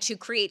and to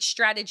create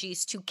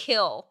strategies to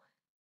kill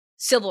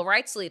civil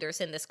rights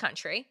leaders in this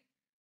country,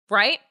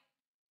 right?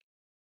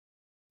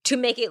 To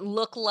make it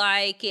look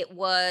like it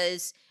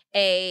was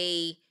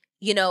a,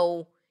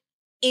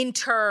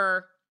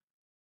 inter-civil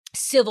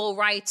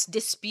rights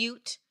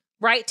dispute,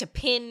 right? To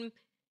pin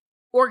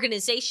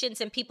organizations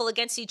and people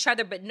against each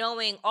other, but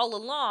knowing all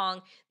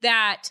along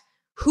that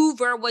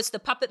Hoover was the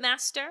puppet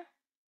master,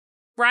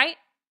 right?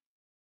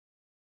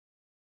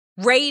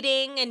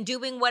 Raiding and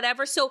doing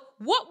whatever. So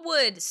what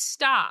would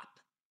stop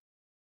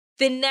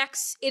the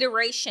next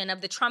iteration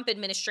of the Trump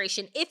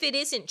administration if it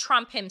isn't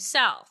Trump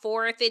himself,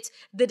 or if it's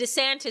the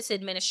DeSantis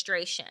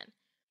administration,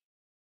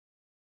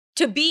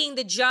 to being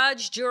the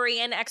judge, jury,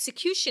 and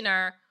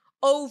executioner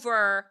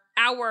over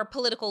our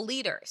political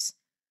leaders?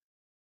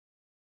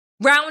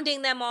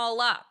 Rounding them all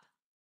up,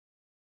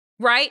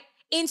 right?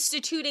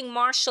 Instituting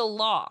martial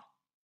law.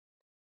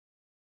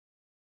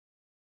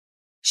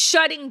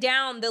 Shutting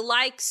down the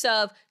likes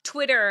of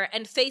Twitter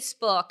and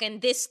Facebook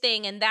and this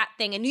thing and that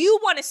thing. And you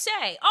want to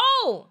say,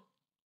 oh,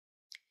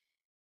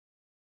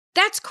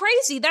 that's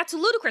crazy. That's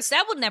ludicrous.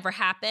 That would never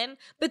happen.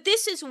 But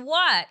this is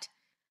what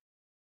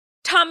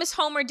Thomas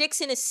Homer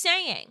Dixon is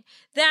saying.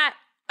 That,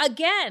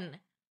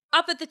 again,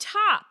 up at the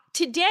top,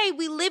 today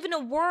we live in a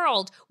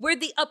world where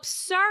the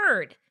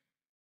absurd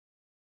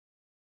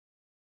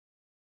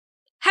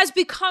has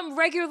become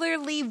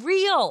regularly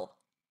real,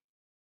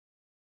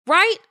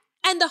 right?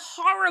 And the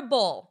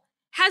horrible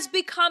has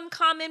become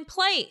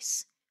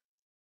commonplace.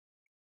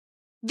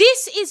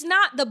 This is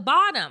not the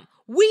bottom.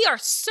 We are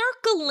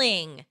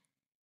circling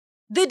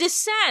the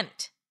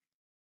descent.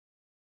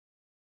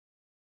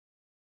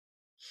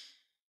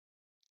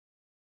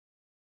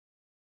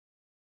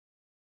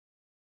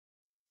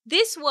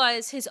 This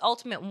was his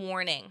ultimate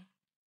warning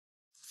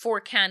for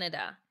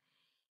Canada,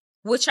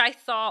 which I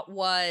thought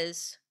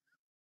was,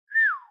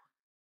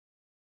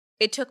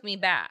 it took me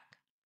back.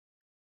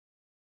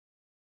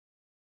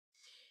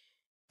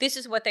 This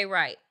is what they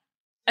write.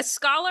 A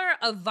scholar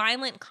of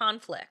violent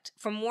conflict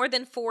for more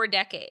than 4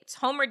 decades,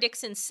 Homer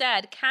Dixon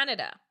said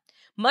Canada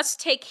must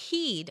take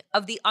heed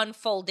of the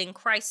unfolding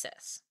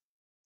crisis.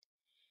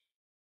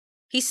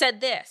 He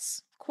said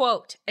this,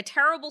 quote, "A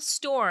terrible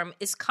storm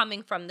is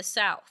coming from the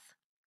south,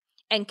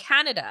 and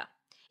Canada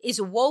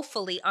is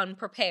woefully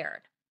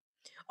unprepared.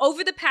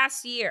 Over the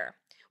past year,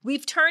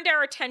 we've turned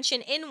our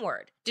attention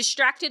inward,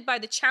 distracted by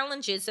the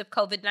challenges of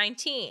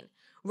COVID-19,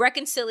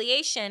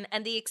 reconciliation,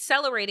 and the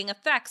accelerating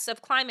effects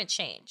of climate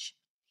change.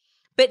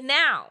 But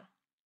now,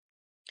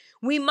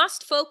 we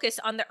must focus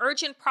on the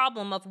urgent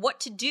problem of what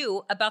to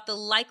do about the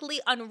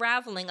likely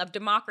unraveling of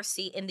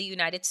democracy in the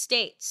United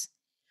States.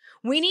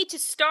 We need to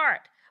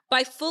start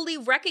by fully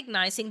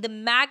recognizing the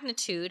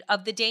magnitude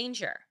of the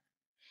danger.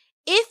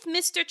 If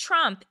Mr.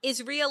 Trump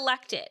is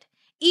reelected,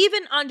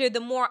 even under the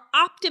more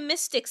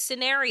optimistic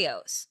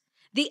scenarios,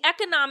 the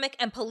economic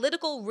and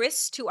political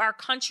risks to our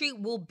country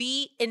will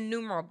be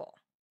innumerable."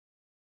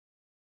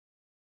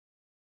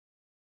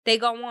 They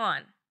go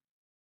on.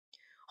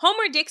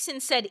 Homer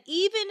Dixon said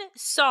even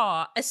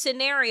saw a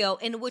scenario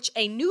in which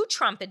a new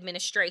Trump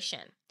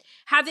administration,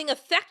 having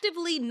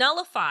effectively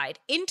nullified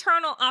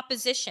internal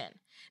opposition,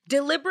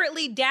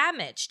 deliberately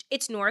damaged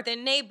its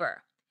northern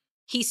neighbor.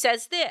 He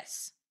says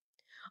this,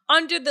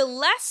 "Under the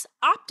less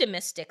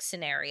optimistic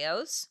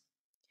scenarios,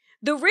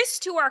 the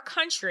risk to our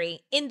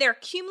country in their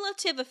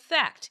cumulative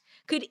effect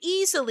could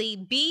easily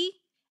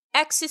be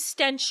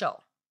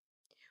existential,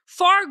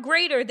 far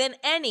greater than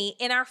any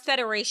in our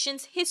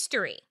federation's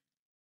history.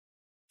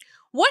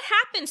 What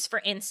happens, for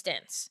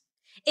instance,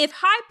 If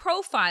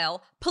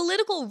high-profile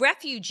political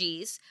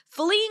refugees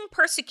fleeing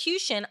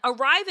persecution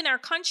arrive in our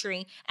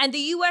country and the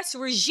U.S.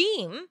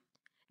 regime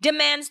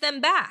demands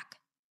them back,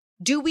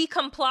 do we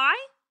comply?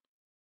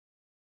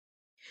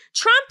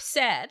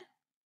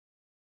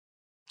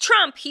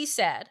 He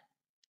said,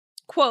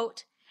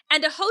 quote,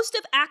 and a host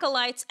of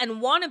acolytes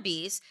and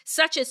wannabes,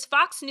 such as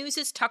Fox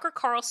News' Tucker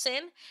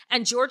Carlson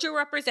and Georgia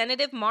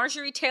Representative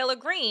Marjorie Taylor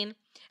Greene,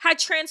 had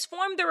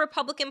transformed the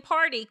Republican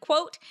Party,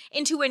 quote,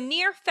 into a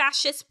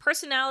near-fascist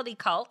personality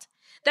cult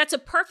that's a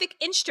perfect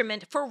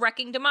instrument for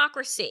wrecking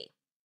democracy.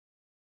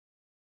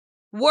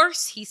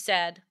 Worse, he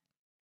said,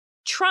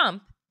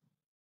 Trump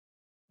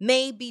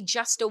may be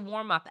just a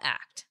warm-up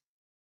act.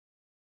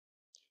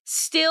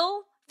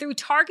 Still, through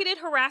targeted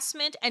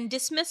harassment and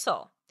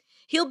dismissal,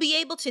 he'll be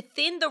able to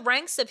thin the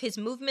ranks of his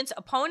movement's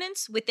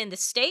opponents within the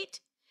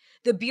state,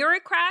 the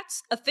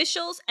bureaucrats,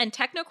 officials, and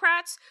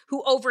technocrats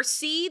who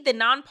oversee the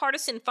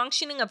nonpartisan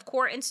functioning of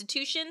core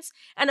institutions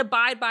and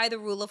abide by the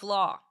rule of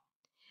law.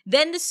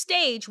 Then the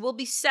stage will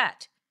be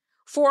set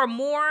for a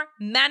more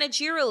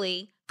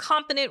managerially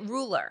competent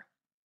ruler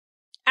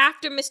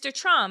after Mr.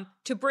 Trump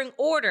to bring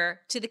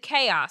order to the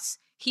chaos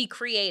he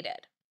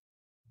created.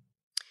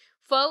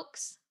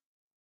 Folks,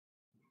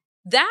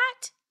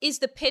 that is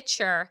the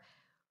picture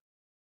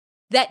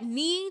that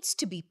needs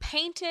to be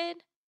painted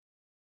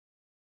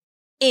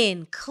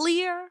in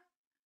clear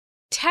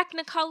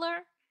technicolor,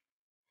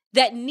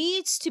 that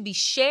needs to be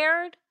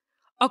shared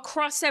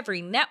across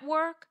every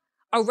network,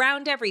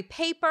 around every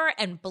paper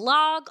and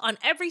blog, on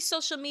every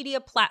social media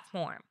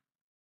platform.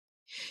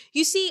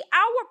 You see,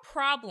 our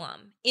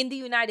problem in the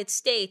United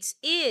States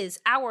is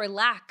our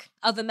lack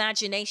of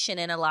imagination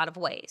in a lot of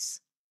ways.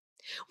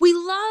 We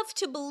love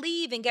to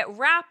believe and get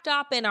wrapped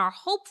up in our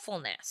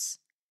hopefulness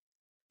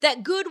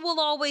that good will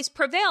always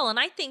prevail. And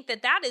I think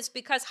that is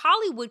because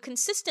Hollywood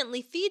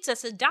consistently feeds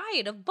us a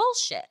diet of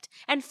bullshit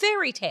and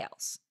fairy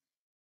tales.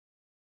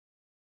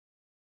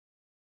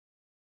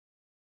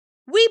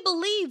 We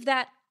believe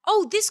that,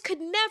 oh, this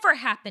could never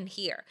happen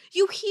here.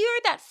 You hear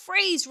that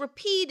phrase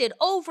repeated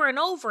over and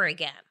over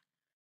again.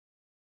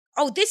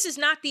 Oh, this is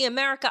not the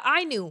America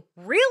I knew.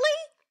 Really?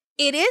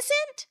 It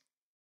isn't?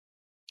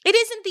 It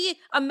isn't the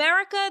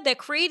America that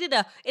created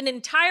an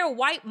entire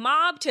white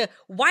mob to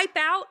wipe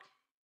out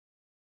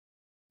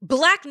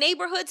Black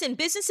neighborhoods and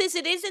businesses.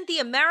 It isn't the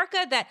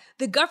America that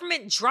the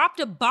government dropped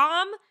a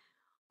bomb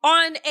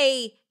on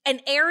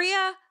an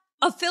area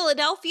of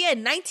Philadelphia in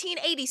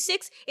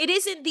 1986. It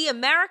isn't the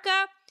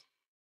America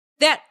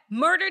that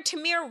murdered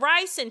Tamir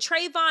Rice and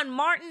Trayvon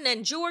Martin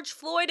and George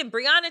Floyd and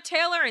Breonna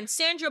Taylor and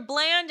Sandra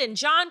Bland and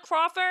John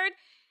Crawford,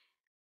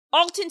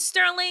 Alton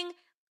Sterling.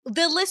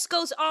 The list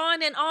goes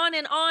on and on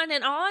and on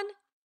and on.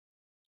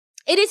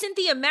 It isn't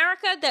the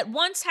America that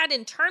once had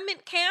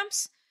internment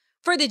camps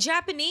for the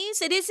Japanese.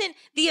 It isn't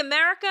the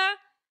America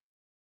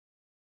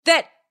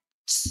that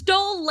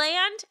stole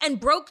land and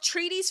broke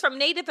treaties from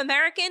Native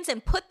Americans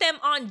and put them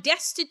on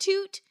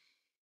destitute,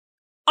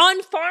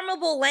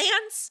 unfarmable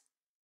lands.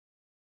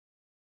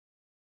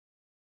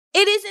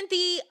 It isn't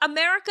the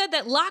America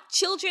that locked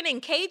children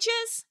in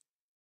cages,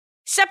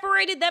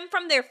 separated them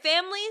from their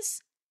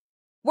families,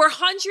 where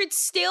hundreds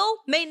still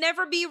may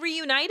never be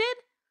reunited.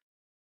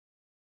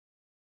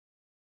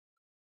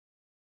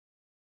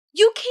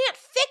 You can't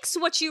fix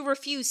what you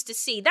refuse to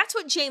see. That's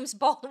what James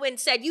Baldwin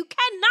said. You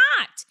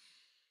cannot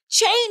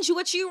change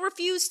what you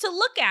refuse to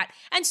look at.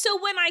 And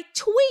so when I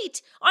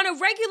tweet on a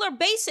regular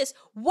basis,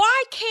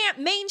 why can't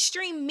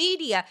mainstream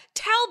media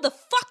tell the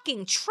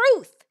fucking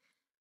truth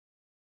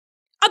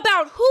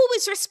about who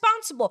is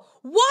responsible?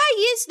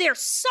 Why is there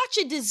such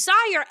a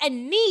desire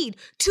and need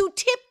to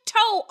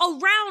tiptoe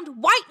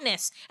around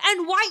whiteness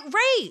and white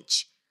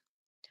rage?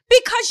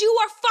 Because you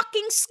are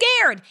fucking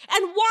scared.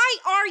 And why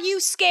are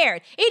you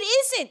scared? It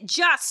isn't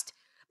just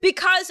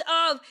because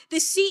of the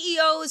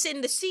CEOs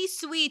and the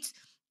C-suites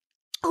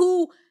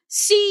who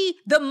see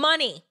the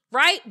money,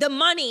 right? The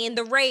money and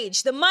the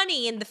rage, the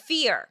money and the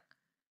fear.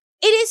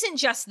 It isn't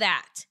just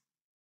that.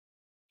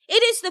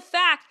 It is the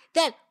fact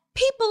that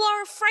people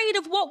are afraid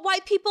of what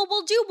white people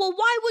will do. Well,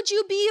 why would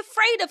you be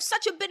afraid of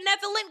such a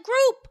benevolent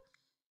group?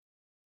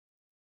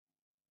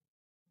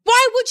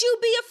 Why would you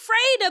be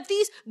afraid of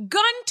these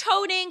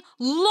gun-toting,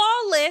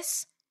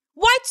 lawless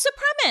white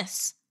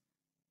supremacists?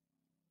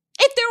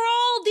 If they're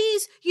all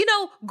these,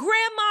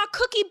 grandma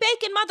cookie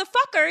bacon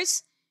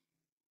motherfuckers,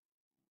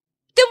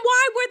 then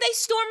why were they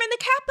storming the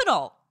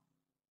Capitol?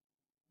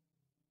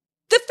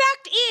 The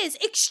fact is,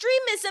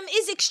 extremism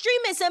is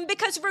extremism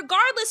because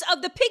regardless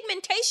of the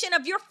pigmentation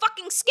of your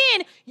fucking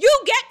skin,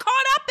 you get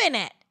caught up in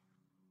it.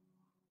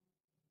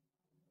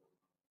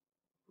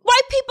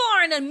 White people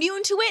aren't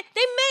immune to it.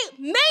 They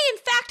may in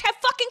fact have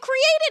fucking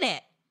created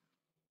it.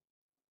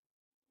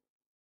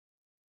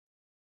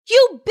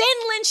 You've been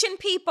lynching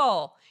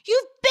people.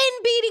 You've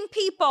been beating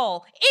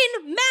people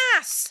in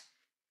mass.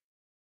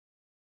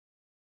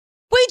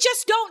 We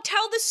just don't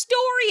tell the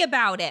story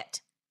about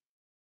it.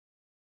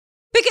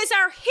 Because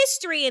our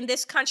history in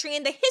this country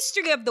and the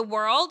history of the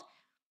world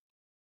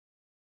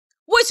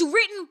was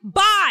written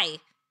by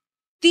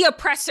the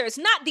oppressors,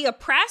 not the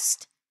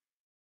oppressed.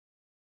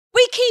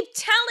 We keep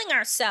telling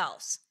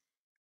ourselves,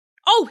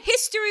 oh,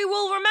 history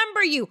will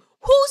remember you.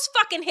 Whose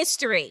fucking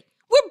history?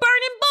 We're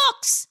burning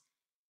books.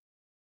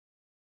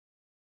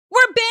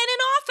 We're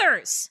banning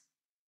authors.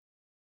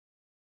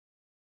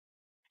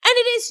 And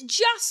it is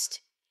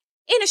just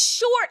in a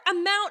short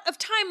amount of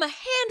time, a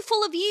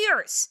handful of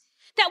years,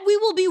 that we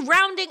will be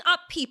rounding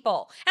up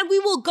people, and we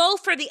will go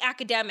for the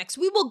academics.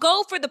 We will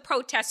go for the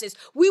protesters.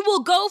 We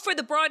will go for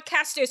the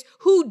broadcasters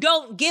who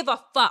don't give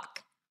a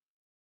fuck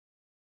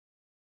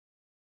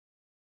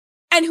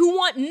and who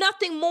want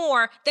nothing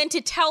more than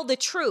to tell the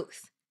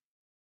truth.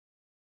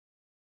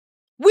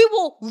 We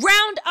will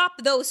round up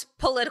those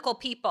political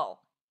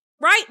people,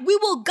 right? We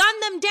will gun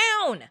them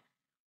down.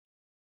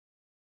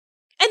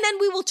 And then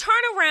we will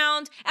turn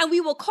around and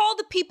we will call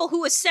the people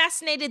who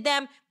assassinated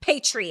them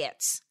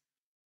patriots.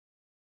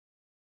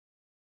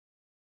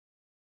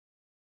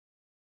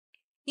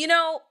 You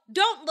know,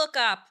 Don't Look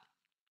Up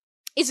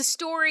is a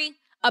story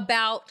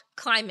about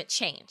climate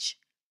change,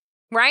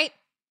 right?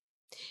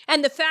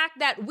 And the fact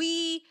that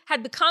we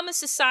had become a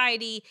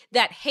society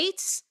that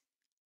hates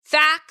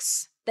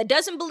facts, that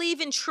doesn't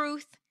believe in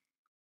truth,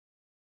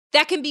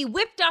 that can be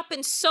whipped up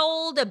and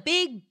sold a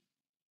big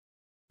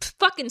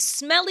fucking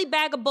smelly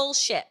bag of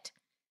bullshit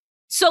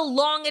so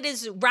long it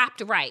is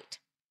wrapped right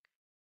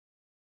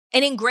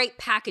and in great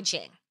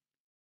packaging.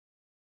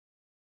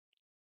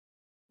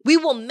 We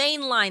will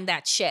mainline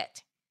that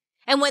shit.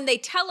 And when they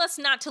tell us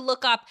not to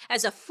look up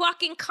as a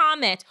fucking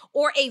comet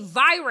or a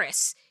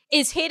virus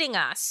is hitting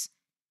us,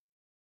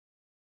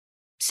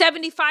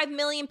 75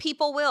 million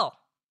people will.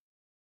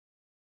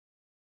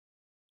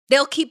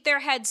 They'll keep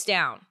their heads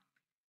down.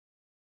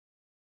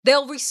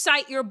 They'll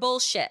recite your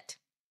bullshit.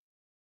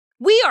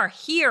 We are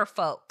here,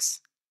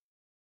 folks.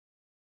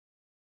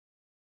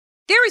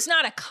 There is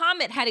not a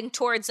comet heading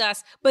towards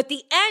us, but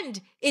the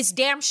end is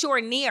damn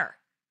sure near.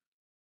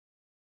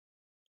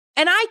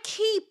 And I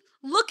keep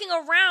looking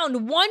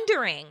around,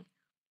 wondering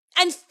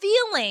and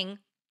feeling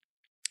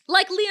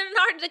like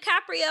Leonardo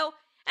DiCaprio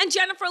and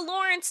Jennifer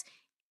Lawrence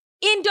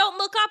in Don't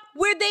Look Up,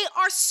 where they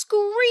are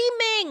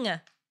screaming.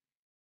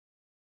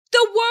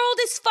 The world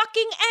is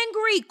fucking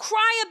angry.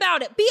 Cry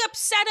about it. Be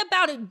upset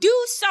about it.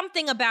 Do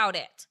something about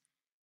it.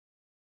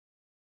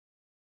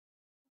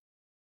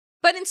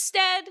 But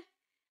instead,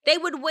 they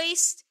would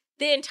waste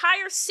the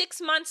entire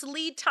 6 months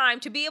lead time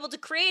to be able to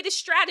create a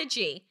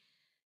strategy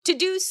to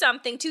do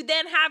something, to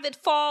then have it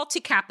fall to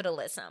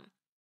capitalism.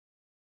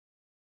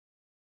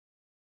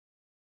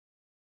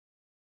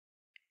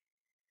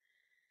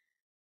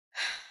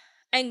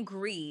 And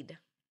greed.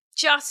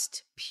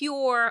 Just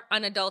pure,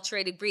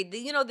 unadulterated greed.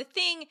 The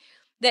thing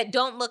that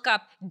Don't Look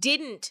Up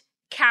didn't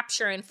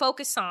capture and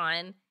focus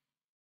on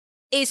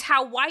is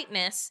how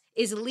whiteness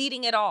is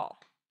leading it all.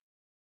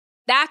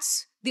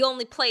 That's the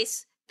only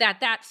place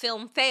that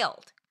film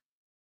failed.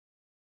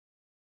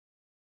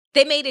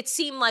 They made it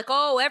seem like,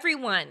 oh,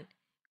 everyone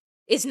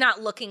is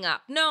not looking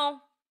up. No,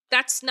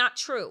 that's not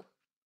true.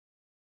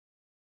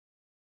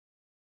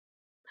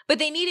 But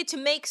they needed to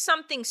make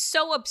something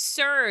so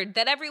absurd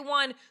that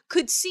everyone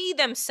could see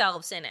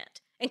themselves in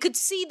it and could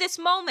see this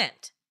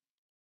moment.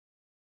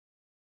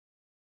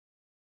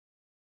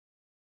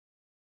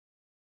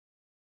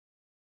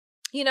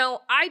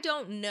 I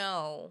don't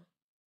know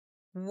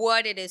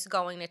what it is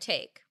going to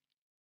take.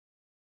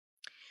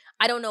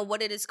 I don't know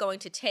what it is going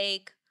to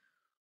take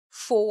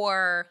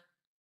for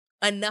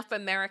enough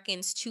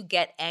Americans to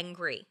get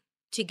angry,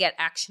 to get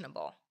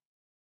actionable.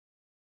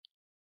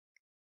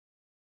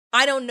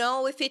 I don't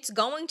know if it's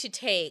going to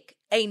take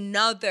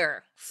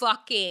another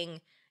fucking,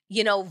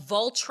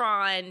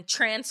 Voltron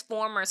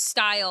Transformer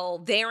style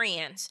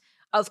variant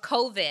of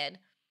COVID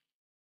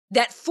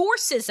that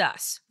forces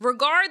us,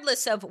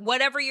 regardless of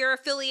whatever your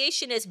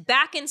affiliation is,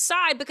 back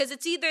inside, because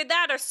it's either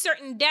that or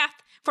certain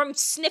death from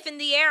sniffing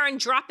the air and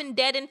dropping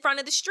dead in front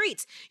of the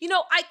streets.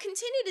 I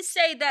continue to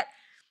say that,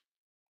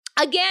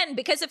 again,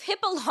 because of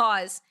HIPAA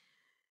laws,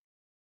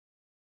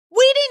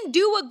 we didn't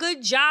do a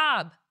good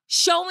job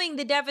showing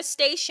the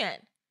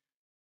devastation.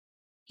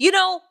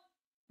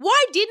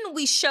 Why didn't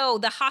we show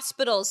the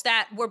hospitals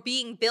that were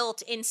being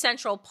built in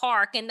Central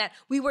Park and that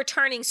we were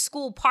turning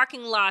school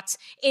parking lots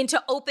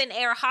into open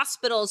air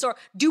hospitals? Or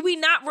do we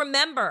not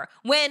remember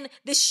when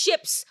the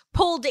ships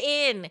pulled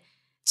in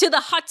to the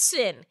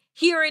Hudson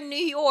here in New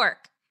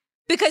York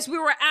because we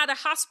were out of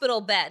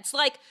hospital beds?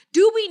 Like,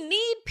 do we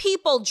need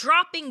people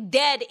dropping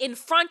dead in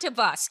front of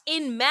us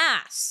in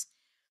mass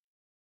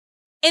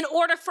in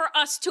order for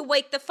us to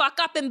wake the fuck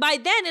up? And by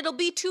then it'll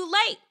be too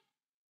late.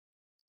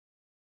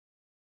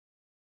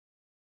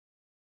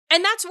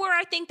 And that's where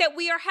I think that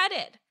we are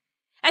headed.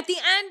 At the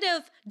end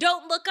of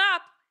Don't Look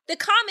Up, the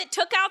comet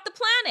took out the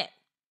planet.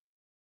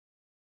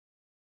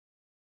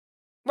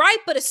 Right?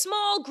 But a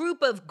small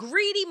group of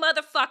greedy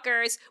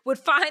motherfuckers would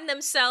find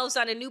themselves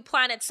on a new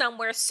planet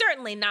somewhere,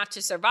 certainly not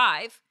to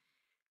survive.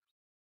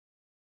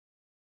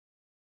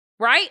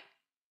 Right?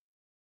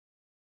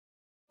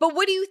 But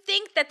what do you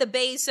think that the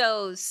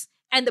Bezos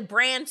and the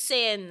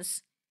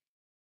Bransons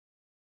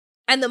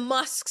and the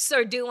Musks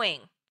are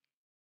doing.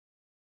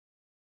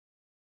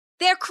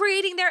 They're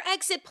creating their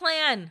exit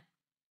plan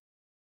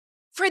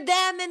for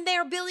them and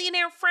their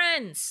billionaire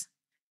friends.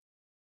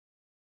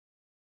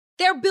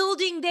 They're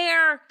building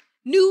their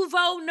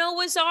nouveau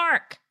Noah's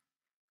Ark.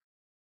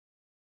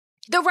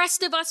 The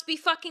rest of us be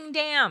fucking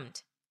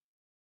damned.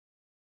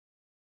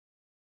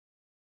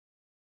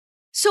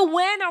 So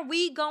when are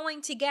we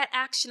going to get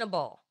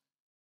actionable?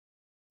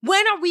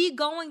 When are we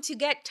going to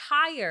get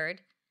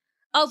tired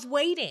of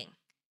waiting?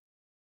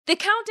 The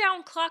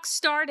countdown clock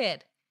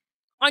started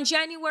on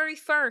January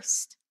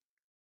 1st.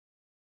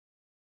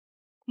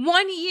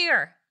 1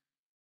 year,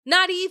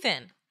 not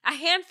even, a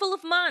handful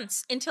of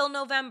months until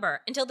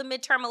November, until the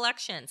midterm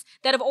elections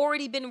that have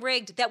already been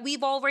rigged, that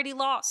we've already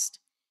lost.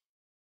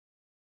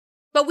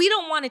 But we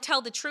don't want to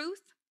tell the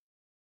truth.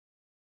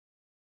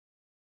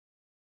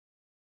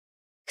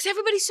 Because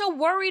everybody's so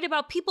worried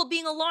about people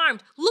being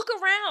alarmed. Look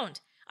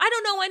around. I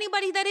don't know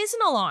anybody that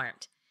isn't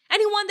alarmed.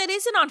 Anyone that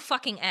isn't on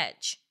fucking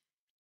edge.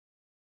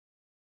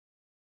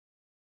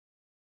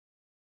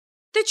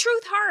 The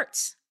truth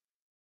hurts,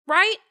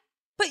 right?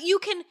 But you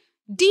can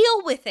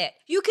deal with it.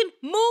 You can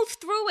move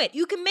through it.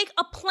 You can make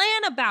a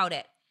plan about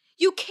it.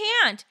 You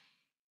can't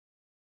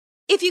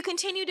if you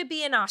continue to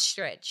be an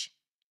ostrich.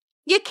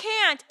 You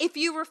can't if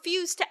you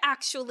refuse to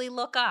actually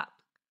look up.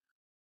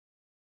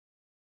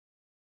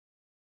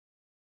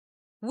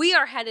 We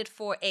are headed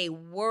for a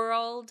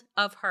world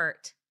of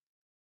hurt.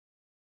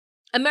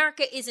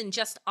 America isn't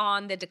just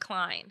on the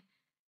decline.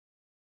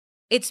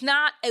 It's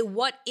not a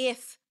what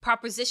if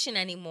proposition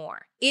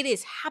anymore. It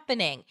is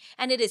happening,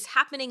 and it is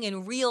happening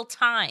in real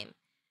time.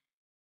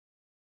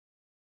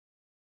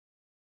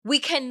 We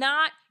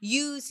cannot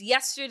use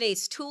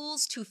yesterday's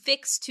tools to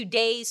fix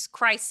today's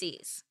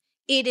crises.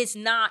 It is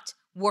not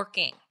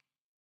working.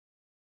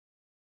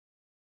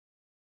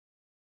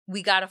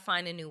 We got to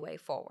find a new way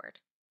forward.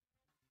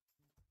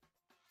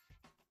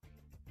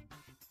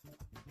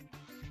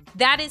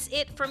 That is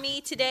it for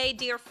me today,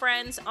 dear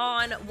friends,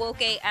 on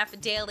Woke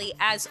AF Daily.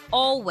 As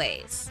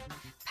always,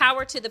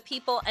 power to the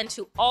people, and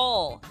to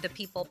all the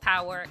people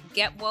power.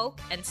 Get woke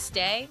and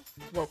stay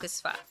woke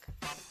as fuck.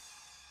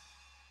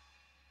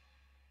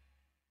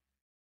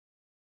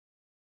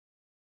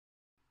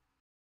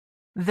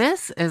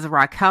 This is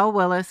Raquel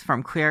Willis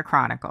from Queer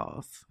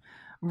Chronicles.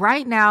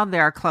 Right now,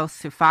 there are close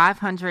to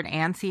 500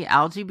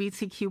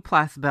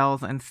 anti-LGBTQ+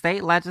 bills in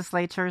state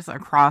legislatures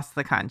across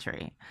the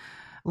country.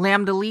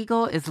 Lambda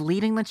Legal is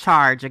leading the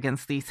charge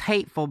against these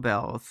hateful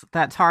bills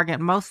that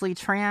target mostly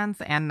trans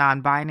and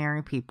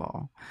non-binary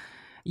people.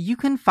 You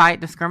can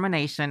fight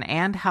discrimination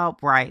and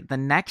help write the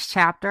next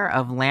chapter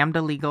of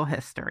Lambda Legal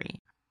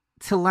history.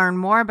 To learn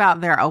more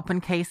about their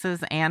open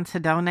cases and to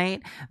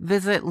donate,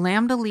 visit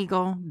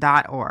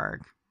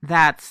lambdalegal.org.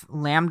 That's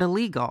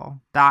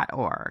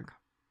lambdalegal.org.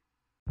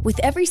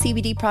 With every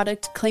CBD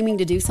product claiming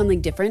to do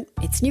something different,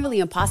 it's nearly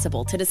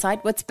impossible to decide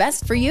what's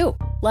best for you.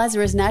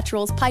 Lazarus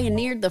Naturals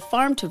pioneered the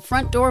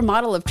farm-to-front-door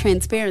model of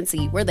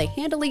transparency, where they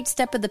handle each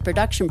step of the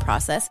production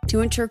process to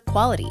ensure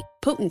quality,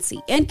 potency,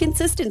 and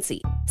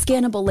consistency.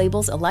 Scannable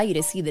labels allow you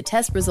to see the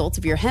test results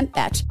of your hemp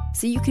batch,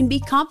 so you can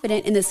be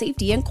confident in the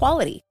safety and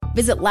quality.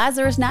 Visit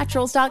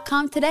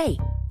LazarusNaturals.com today.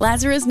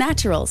 Lazarus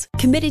Naturals,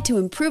 committed to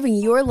improving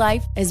your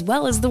life as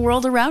well as the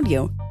world around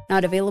you.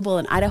 Not available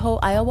in Idaho,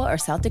 Iowa, or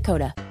South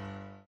Dakota.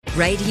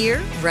 Right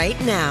here, right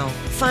now.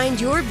 Find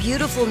your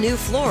beautiful new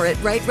floor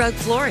at Right Rug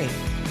Flooring.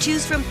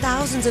 Choose from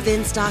thousands of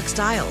in-stock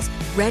styles,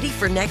 ready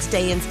for next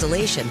day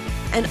installation,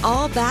 and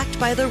all backed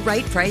by the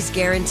right price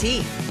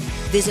guarantee.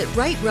 Visit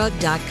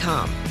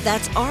rightrug.com.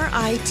 That's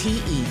RITERUG.com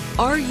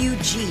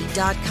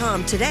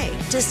today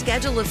to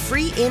schedule a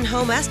free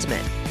in-home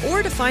estimate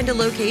or to find a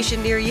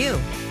location near you.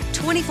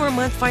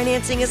 24-month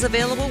financing is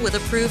available with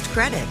approved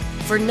credit.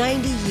 For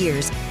 90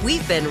 years,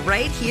 we've been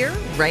right here,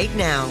 right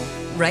now.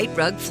 Right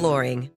Rug Flooring.